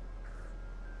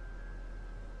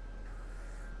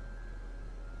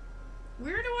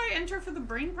 Where do I enter for the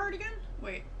brain part again?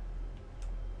 Wait.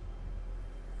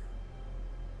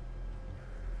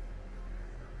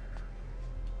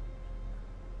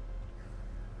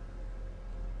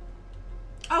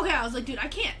 Okay, I was like, dude, I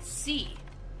can't see.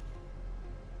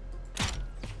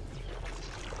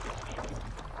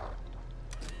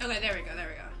 Okay, there we go, there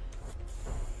we go.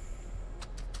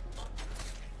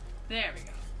 There we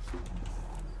go.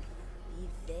 Be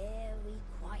very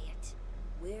quiet.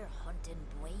 We're hunting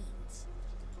brains.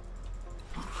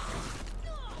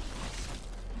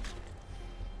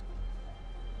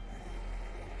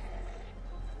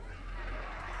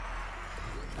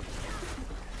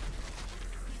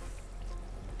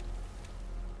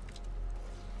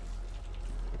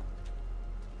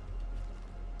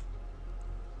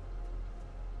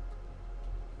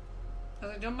 I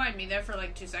was like, don't mind me there for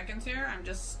like 2 seconds here. I'm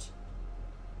just...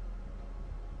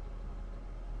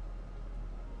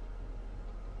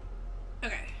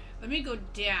 Okay, let me go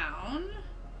down.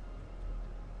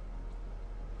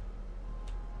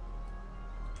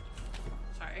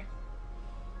 Sorry.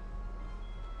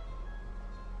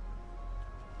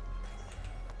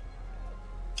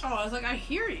 Oh, I was like, I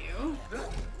hear you.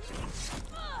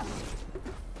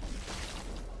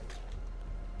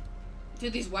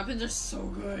 Dude, these weapons are so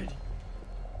good.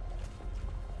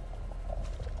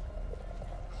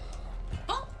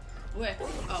 Oh! Wait.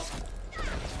 Oh.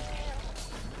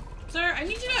 Sir, I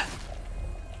need you to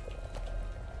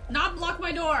not block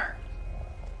my door.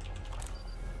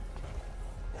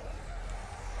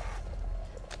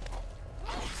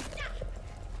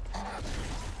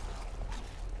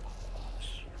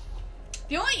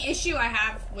 The only issue I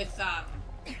have with,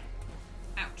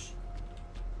 ouch.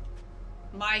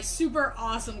 My super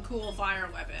awesome cool fire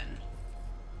weapon.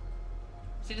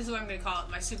 See, this is what I'm gonna call it.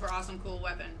 My super awesome cool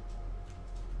weapon.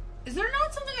 Is there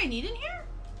not something I need in here?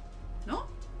 No?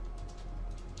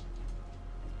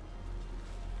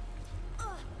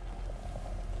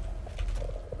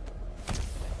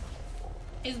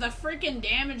 Is the freaking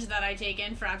damage that I take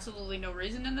in for absolutely no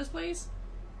reason in this place?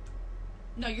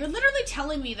 No, you're literally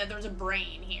telling me that there's a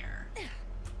brain here.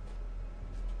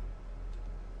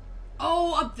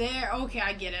 Oh, up there. Okay,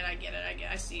 I get it, I get it,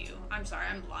 I see you. I'm sorry,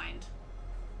 I'm blind.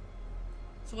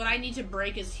 So what I need to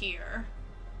break is here.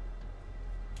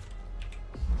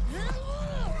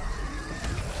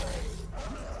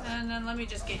 And then let me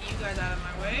just get you guys out of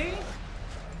my way.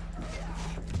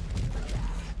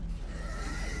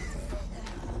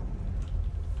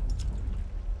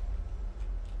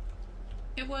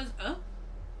 It was, I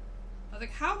was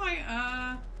like, how am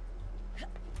I,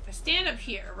 if I stand up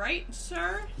here, right,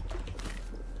 sir?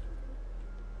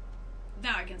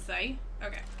 Now I can say,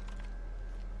 okay.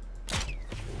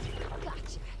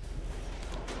 Gotcha.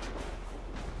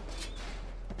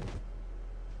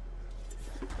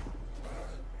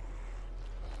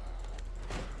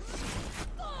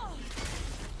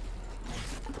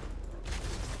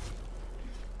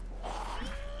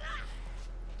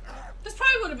 This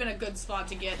probably would have been a good spot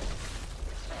to get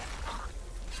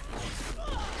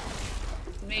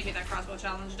maybe that crossbow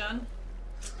challenge done.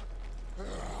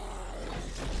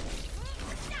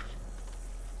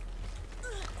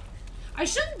 I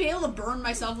shouldn't be able to burn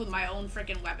myself with my own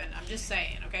freaking weapon. I'm just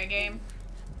saying, okay, game?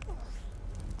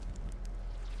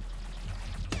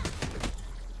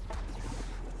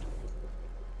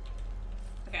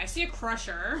 Okay, I see a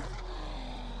crusher.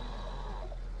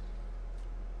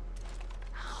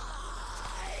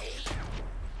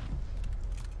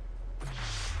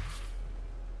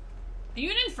 Are you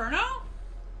an Inferno?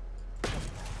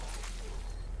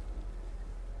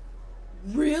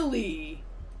 Really?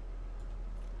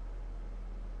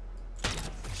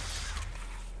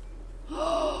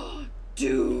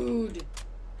 Dude!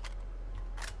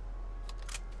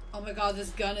 Oh my god, this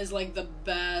gun is like the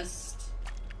best.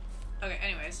 Okay,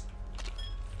 anyways.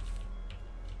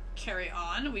 Carry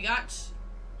on.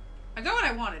 I got what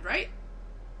I wanted, right?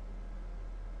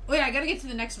 Wait, I gotta get to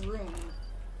the next room.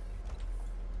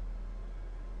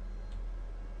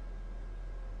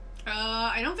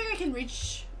 I don't think I can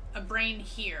reach a brain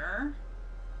here.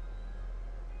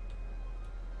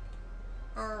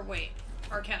 Or wait,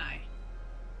 or can I?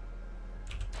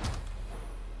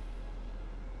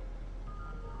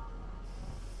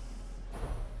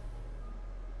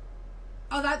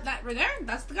 Oh, that right there?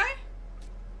 That's the guy?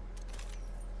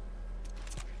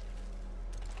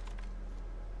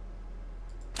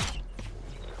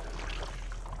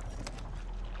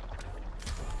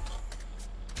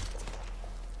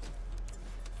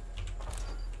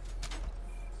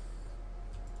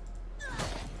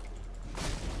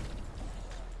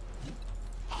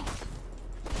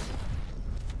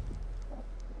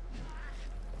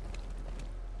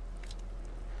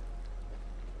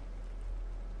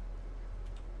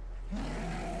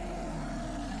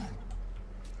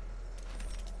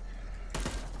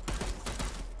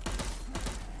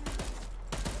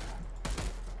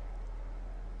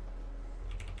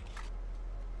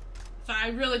 I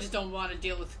really just don't want to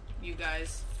deal with you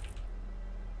guys.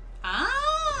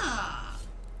 Ah!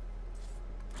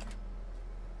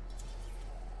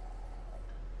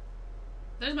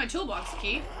 There's my toolbox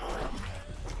key.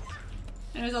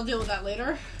 Anyways, I'll deal with that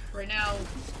later. Right now,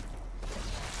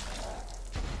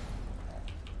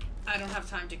 I don't have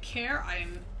time to care.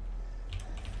 I'm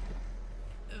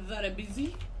very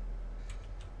busy.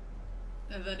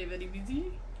 Very, very busy.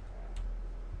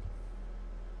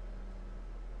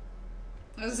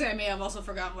 I was gonna say, I may have also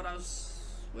forgotten what I was...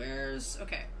 Where's...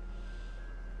 Okay.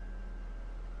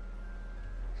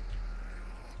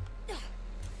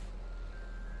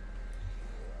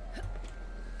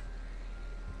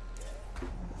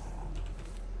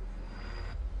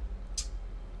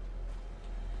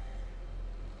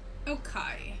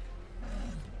 Okay.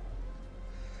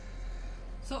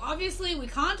 So obviously we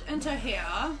can't enter here.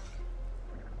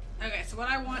 Okay, so what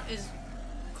I want is...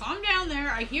 Calm down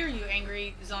there. I hear you,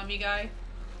 angry zombie guy.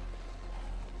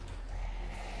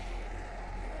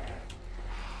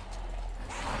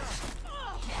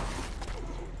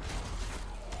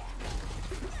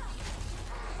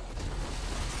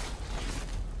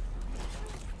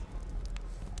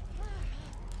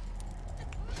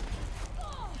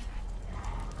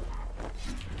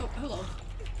 Oh, hello.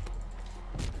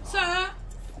 Sir!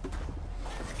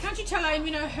 Can't you tell I'm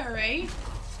in a hurry?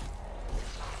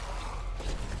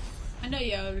 I know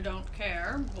you don't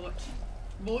care, but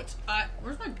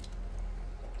where's my...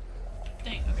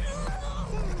 Dang, okay.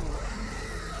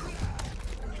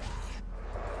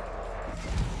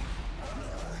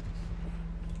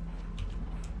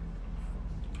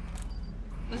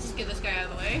 Let's just get this guy out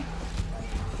of the way.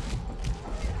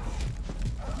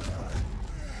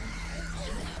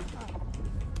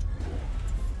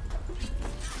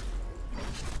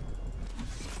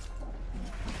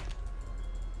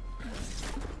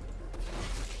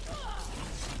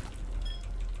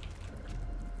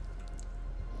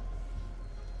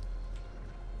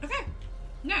 Okay,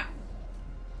 now.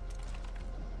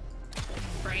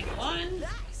 Brain one.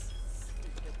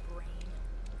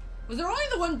 Was there only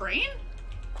the one brain?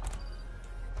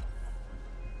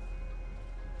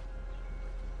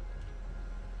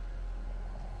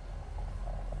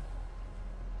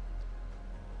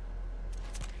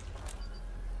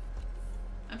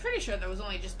 I'm pretty sure there was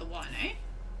only just the one, eh?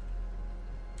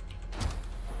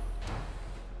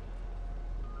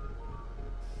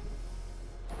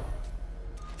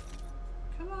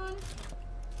 Come on.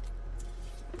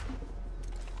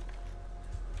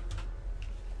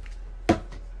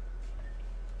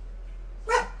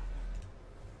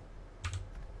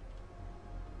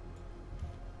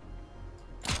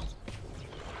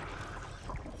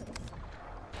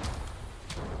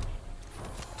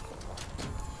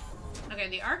 Okay,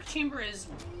 the arc chamber is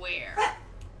where?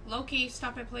 Loki,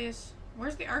 stop it, please.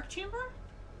 Where's the arc chamber?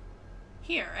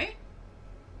 Here, right?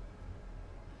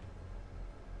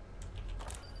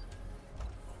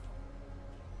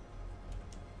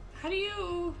 How do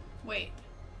you... Wait.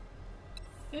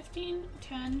 15,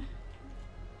 10...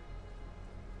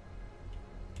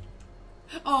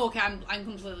 Oh, okay, I'm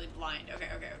completely blind. Okay.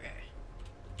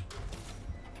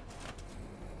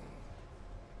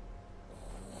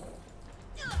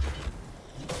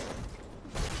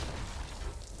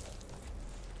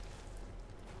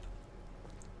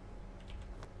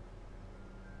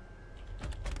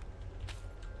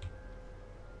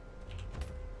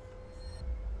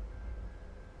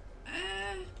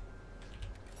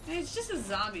 It's just a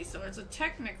zombie sword, so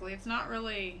technically it's not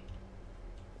really...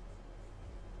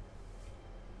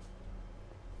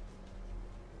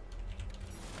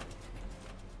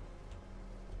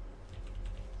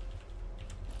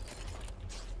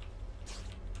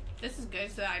 This is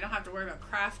good so that I don't have to worry about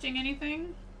crafting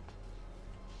anything.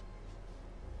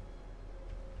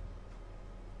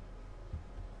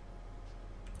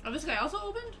 Oh, this guy also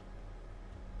opened?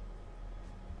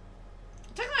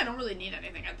 Technically, I don't really need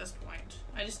anything at this point.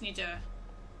 I just need to...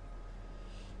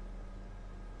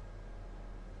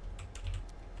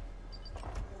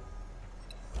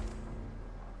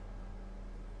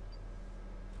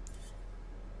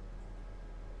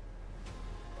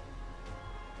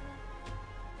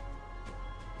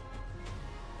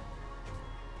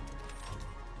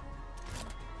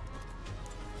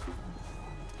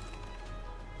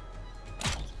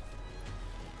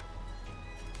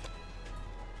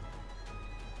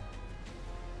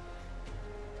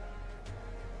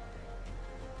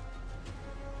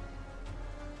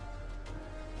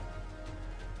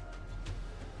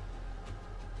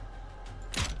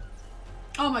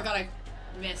 Oh my god, I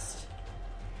missed.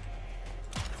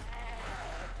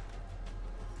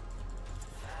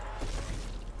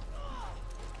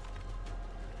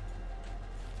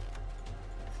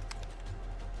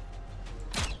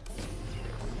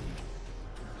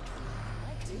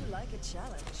 I do like a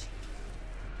challenge.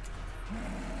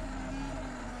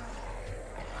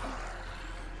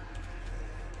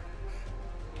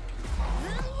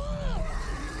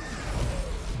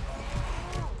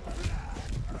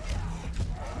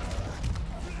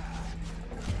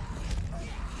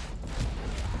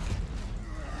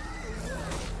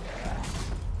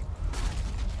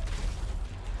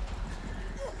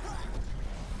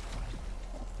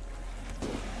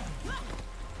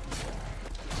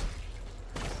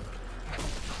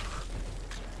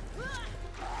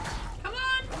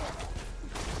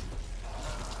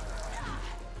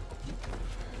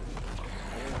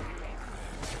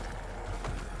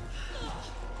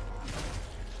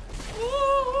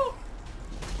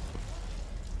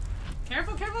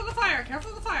 Careful of the fire! Careful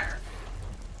of the fire!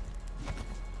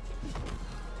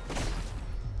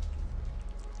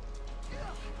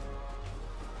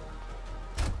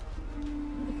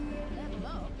 Level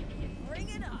up. Bring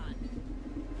it on.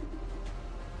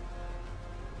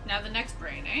 Now the next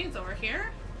brain, eh? It's over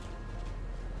here.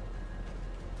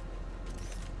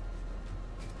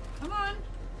 Come on.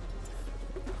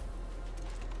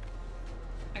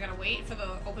 I gotta wait for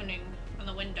the opening on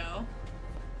the window.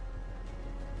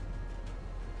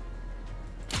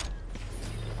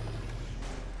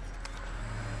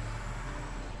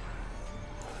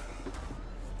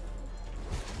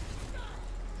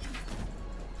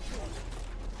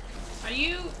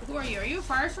 Who are you? Are you a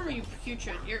firestorm or are you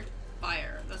putrid? You're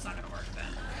fire. That's not gonna work then.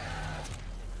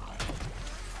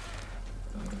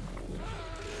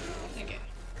 Okay.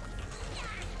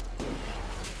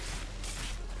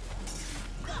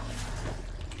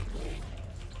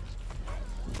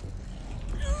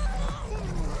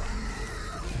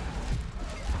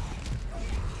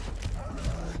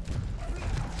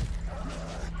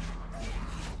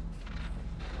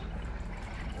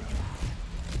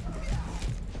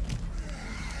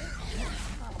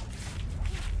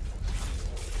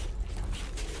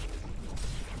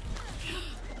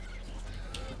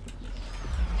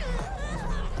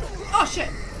 Oh shit!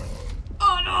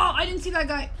 Oh no! I didn't see that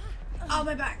guy! Oh,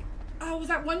 my back. Oh, was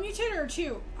that one mutator or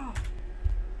two? Oh.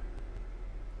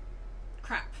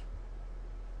 Crap.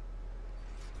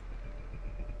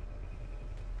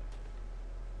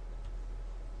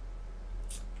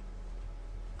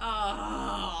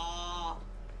 Oh.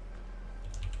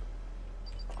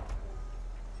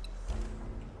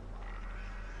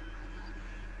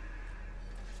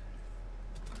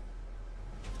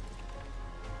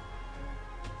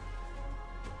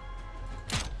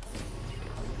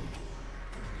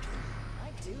 I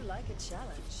do like a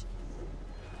challenge.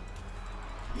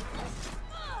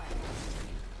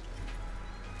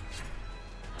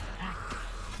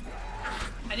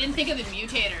 I didn't think of the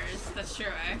mutators. That's true,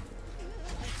 eh?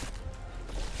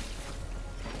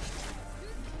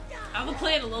 I will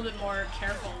play it a little bit more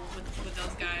careful with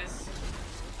those guys.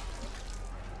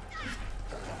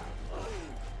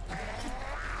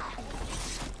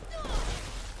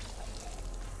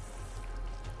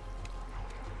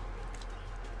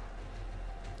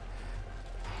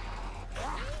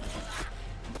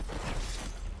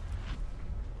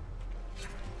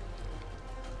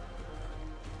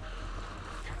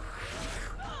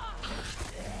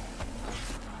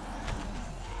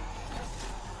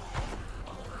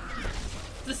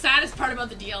 The saddest part about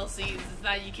the DLCs is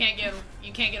that you can't get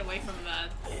away from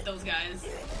those guys.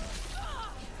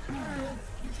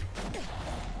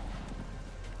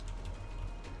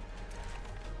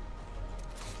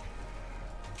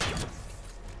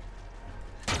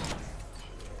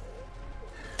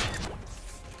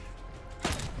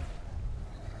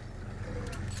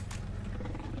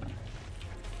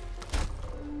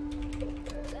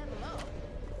 Level up.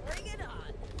 Bring it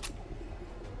on.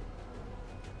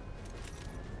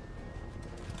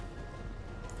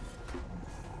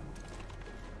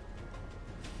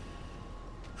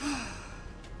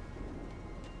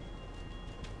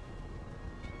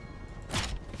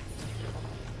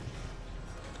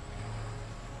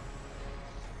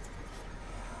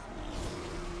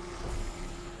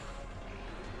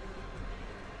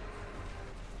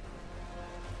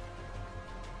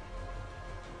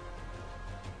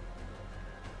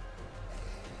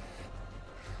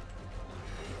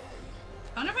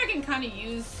 I wonder if I can kind of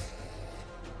use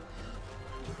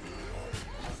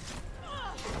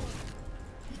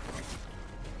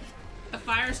the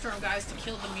Firestorm guys to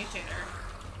kill the mutator.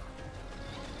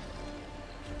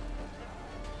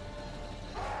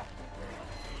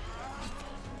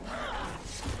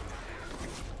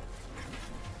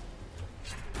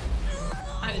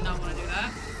 I did not want to do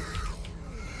that.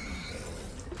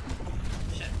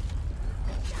 Shit.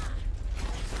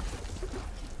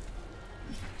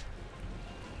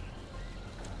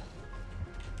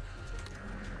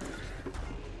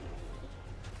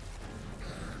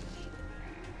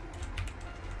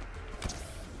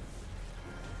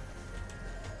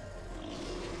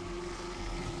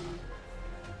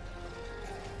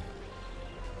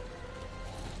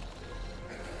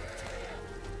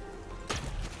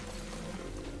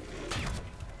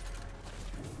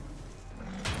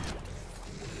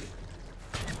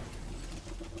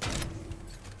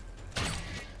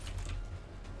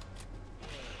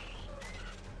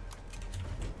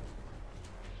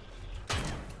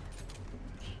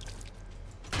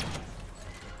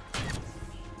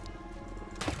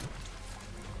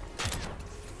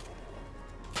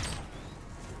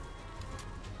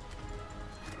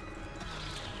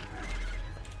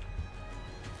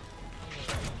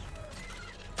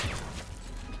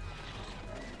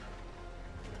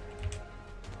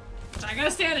 I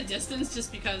gotta stay at a distance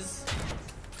just because.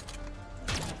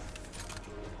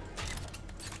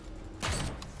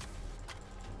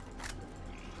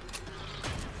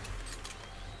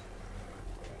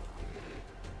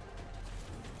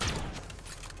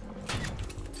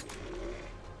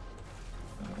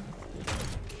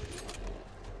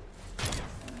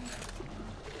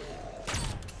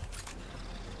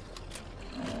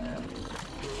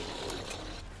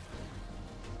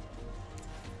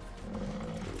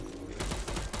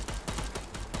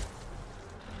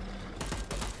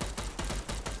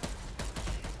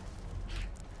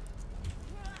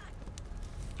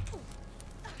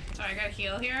 I gotta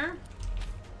heal here.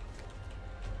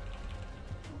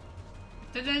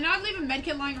 Did they not leave a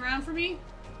medkit lying around for me?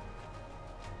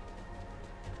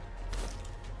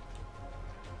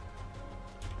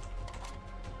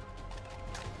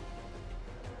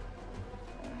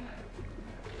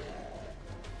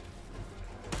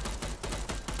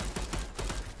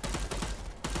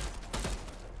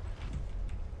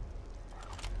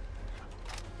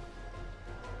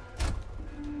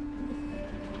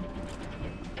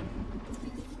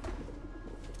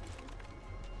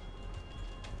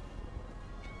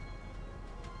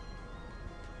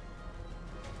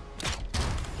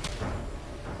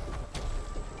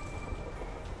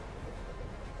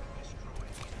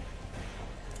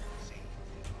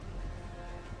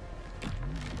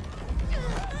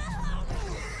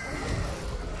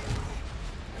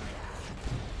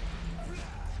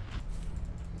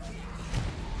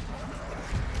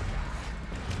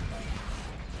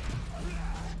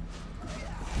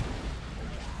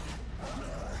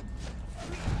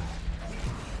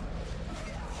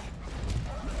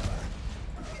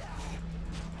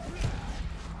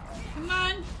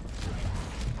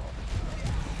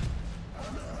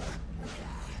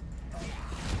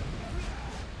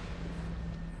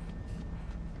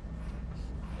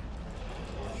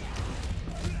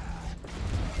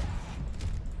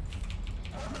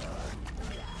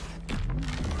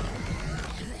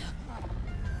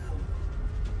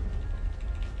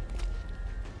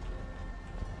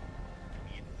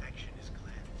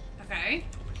 Okay.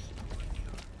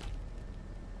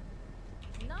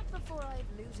 Not before I've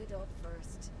looted up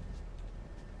first.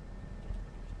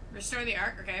 Restore the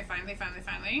arc. Okay, finally.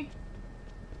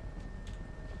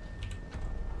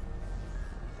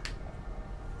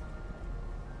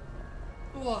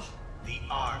 Whoa. The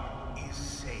ark is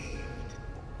saved.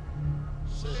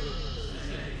 A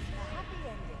happy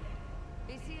ending.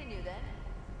 Be seeing you then.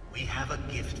 We have a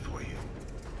gift for you.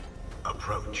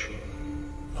 Approach.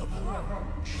 I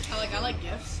like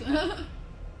gifts. I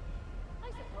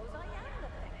suppose I am the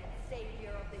fucking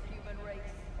savior of the human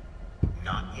race.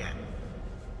 Not yet.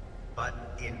 But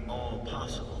in all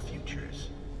possible futures,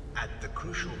 at the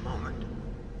crucial moment,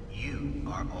 you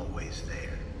are always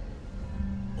there.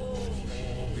 Not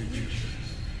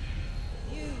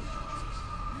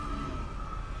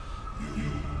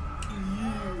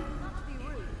to be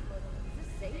rude, but is this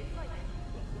safe? Like,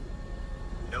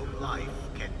 No life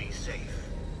can be safe.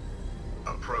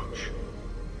 Approach.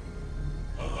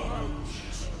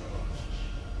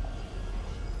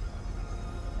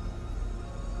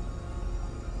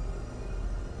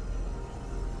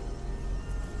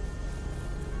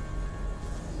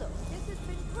 look, this has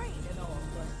been great and all,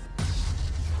 but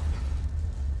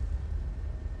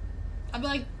I'd be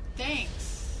like,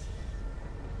 thanks.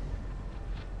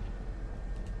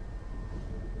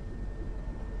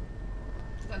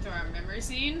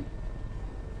 cutscene.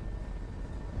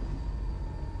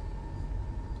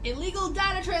 Illegal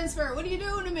data transfer! What are you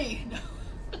doing to me? No.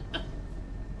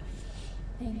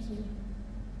 Thank you.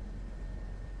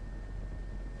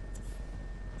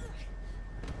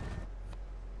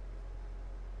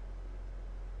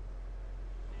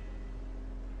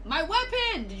 My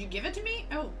weapon! Did you give it to me?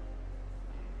 Oh.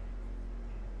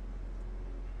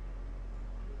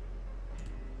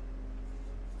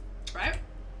 Right?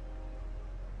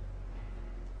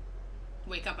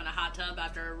 Wake up in a hot tub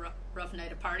after a rough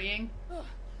night of partying.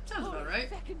 Sounds about right.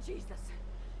 Feckin' Jesus.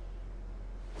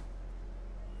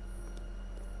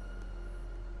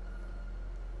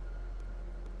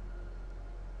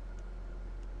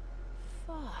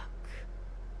 Fuck.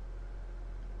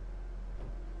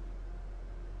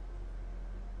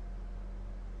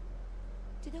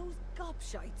 Do those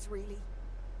gobshites really?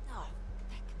 Oh,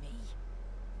 heck me.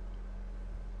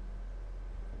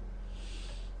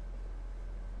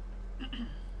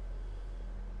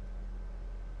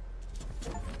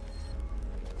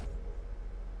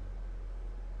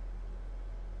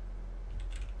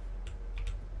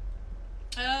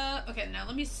 Okay, now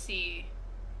let me see.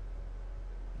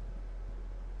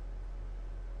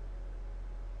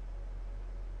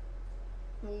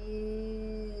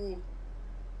 Ooh.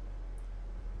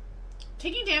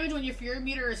 Taking damage when your fury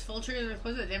meter is full triggers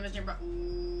close to the damage nearby.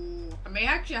 Ooh. I may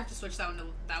actually have to switch that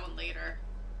one later.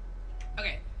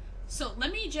 Okay. So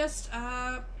let me just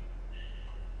oh,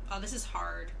 this is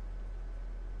hard.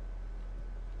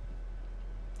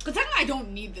 Cause technically I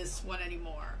don't need this one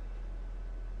anymore.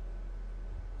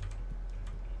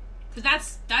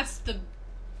 Cause that's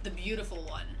the beautiful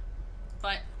one.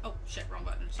 But oh shit, wrong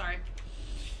button, sorry.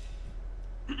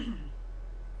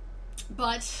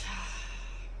 But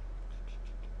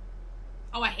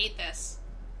oh, I hate this.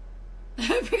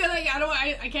 Because like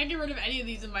I can't get rid of any of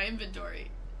these in my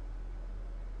inventory.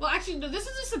 Well, actually, no, this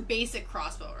is just a basic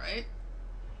crossbow, right?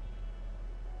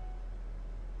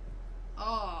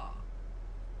 Oh.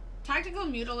 Tactical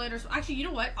mutilators. Actually, you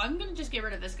know what? I'm gonna just get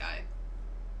rid of this guy.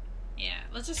 Yeah,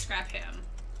 let's just scrap him.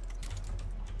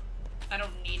 I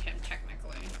don't need him,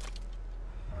 technically.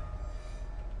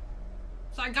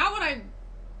 So I got what I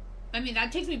mean,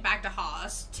 that takes me back to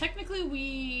Haus. Technically,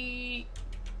 we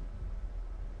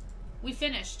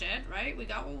finished it, right? We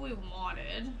got what we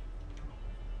wanted.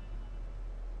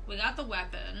 We got the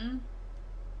weapon.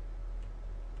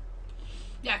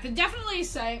 Yeah, I could definitely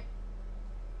say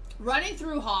running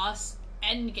through Haus,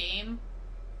 end game,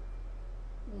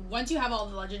 once you have all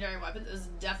the legendary weapons, is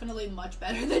definitely much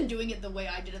better than doing it the way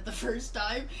I did it the first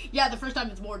time. Yeah, the first time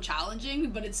it's more challenging,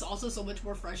 but it's also so much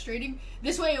more frustrating.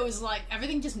 This way it was like,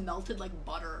 everything just melted like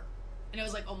butter. And it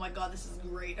was like, oh my god, this is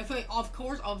great. I feel like, of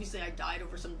course, obviously I died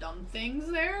over some dumb things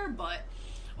there, but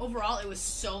overall it was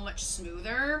so much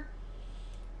smoother.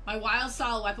 My wild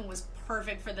style weapon was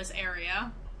perfect for this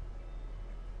area.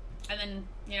 And then,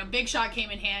 you know, Big Shot came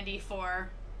in handy for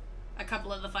a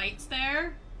couple of the fights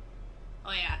there.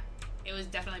 Oh yeah, it was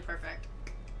definitely perfect.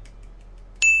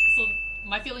 So,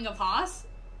 my feeling of Haus,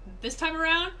 this time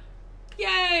around,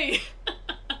 yay!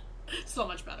 So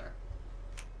much better.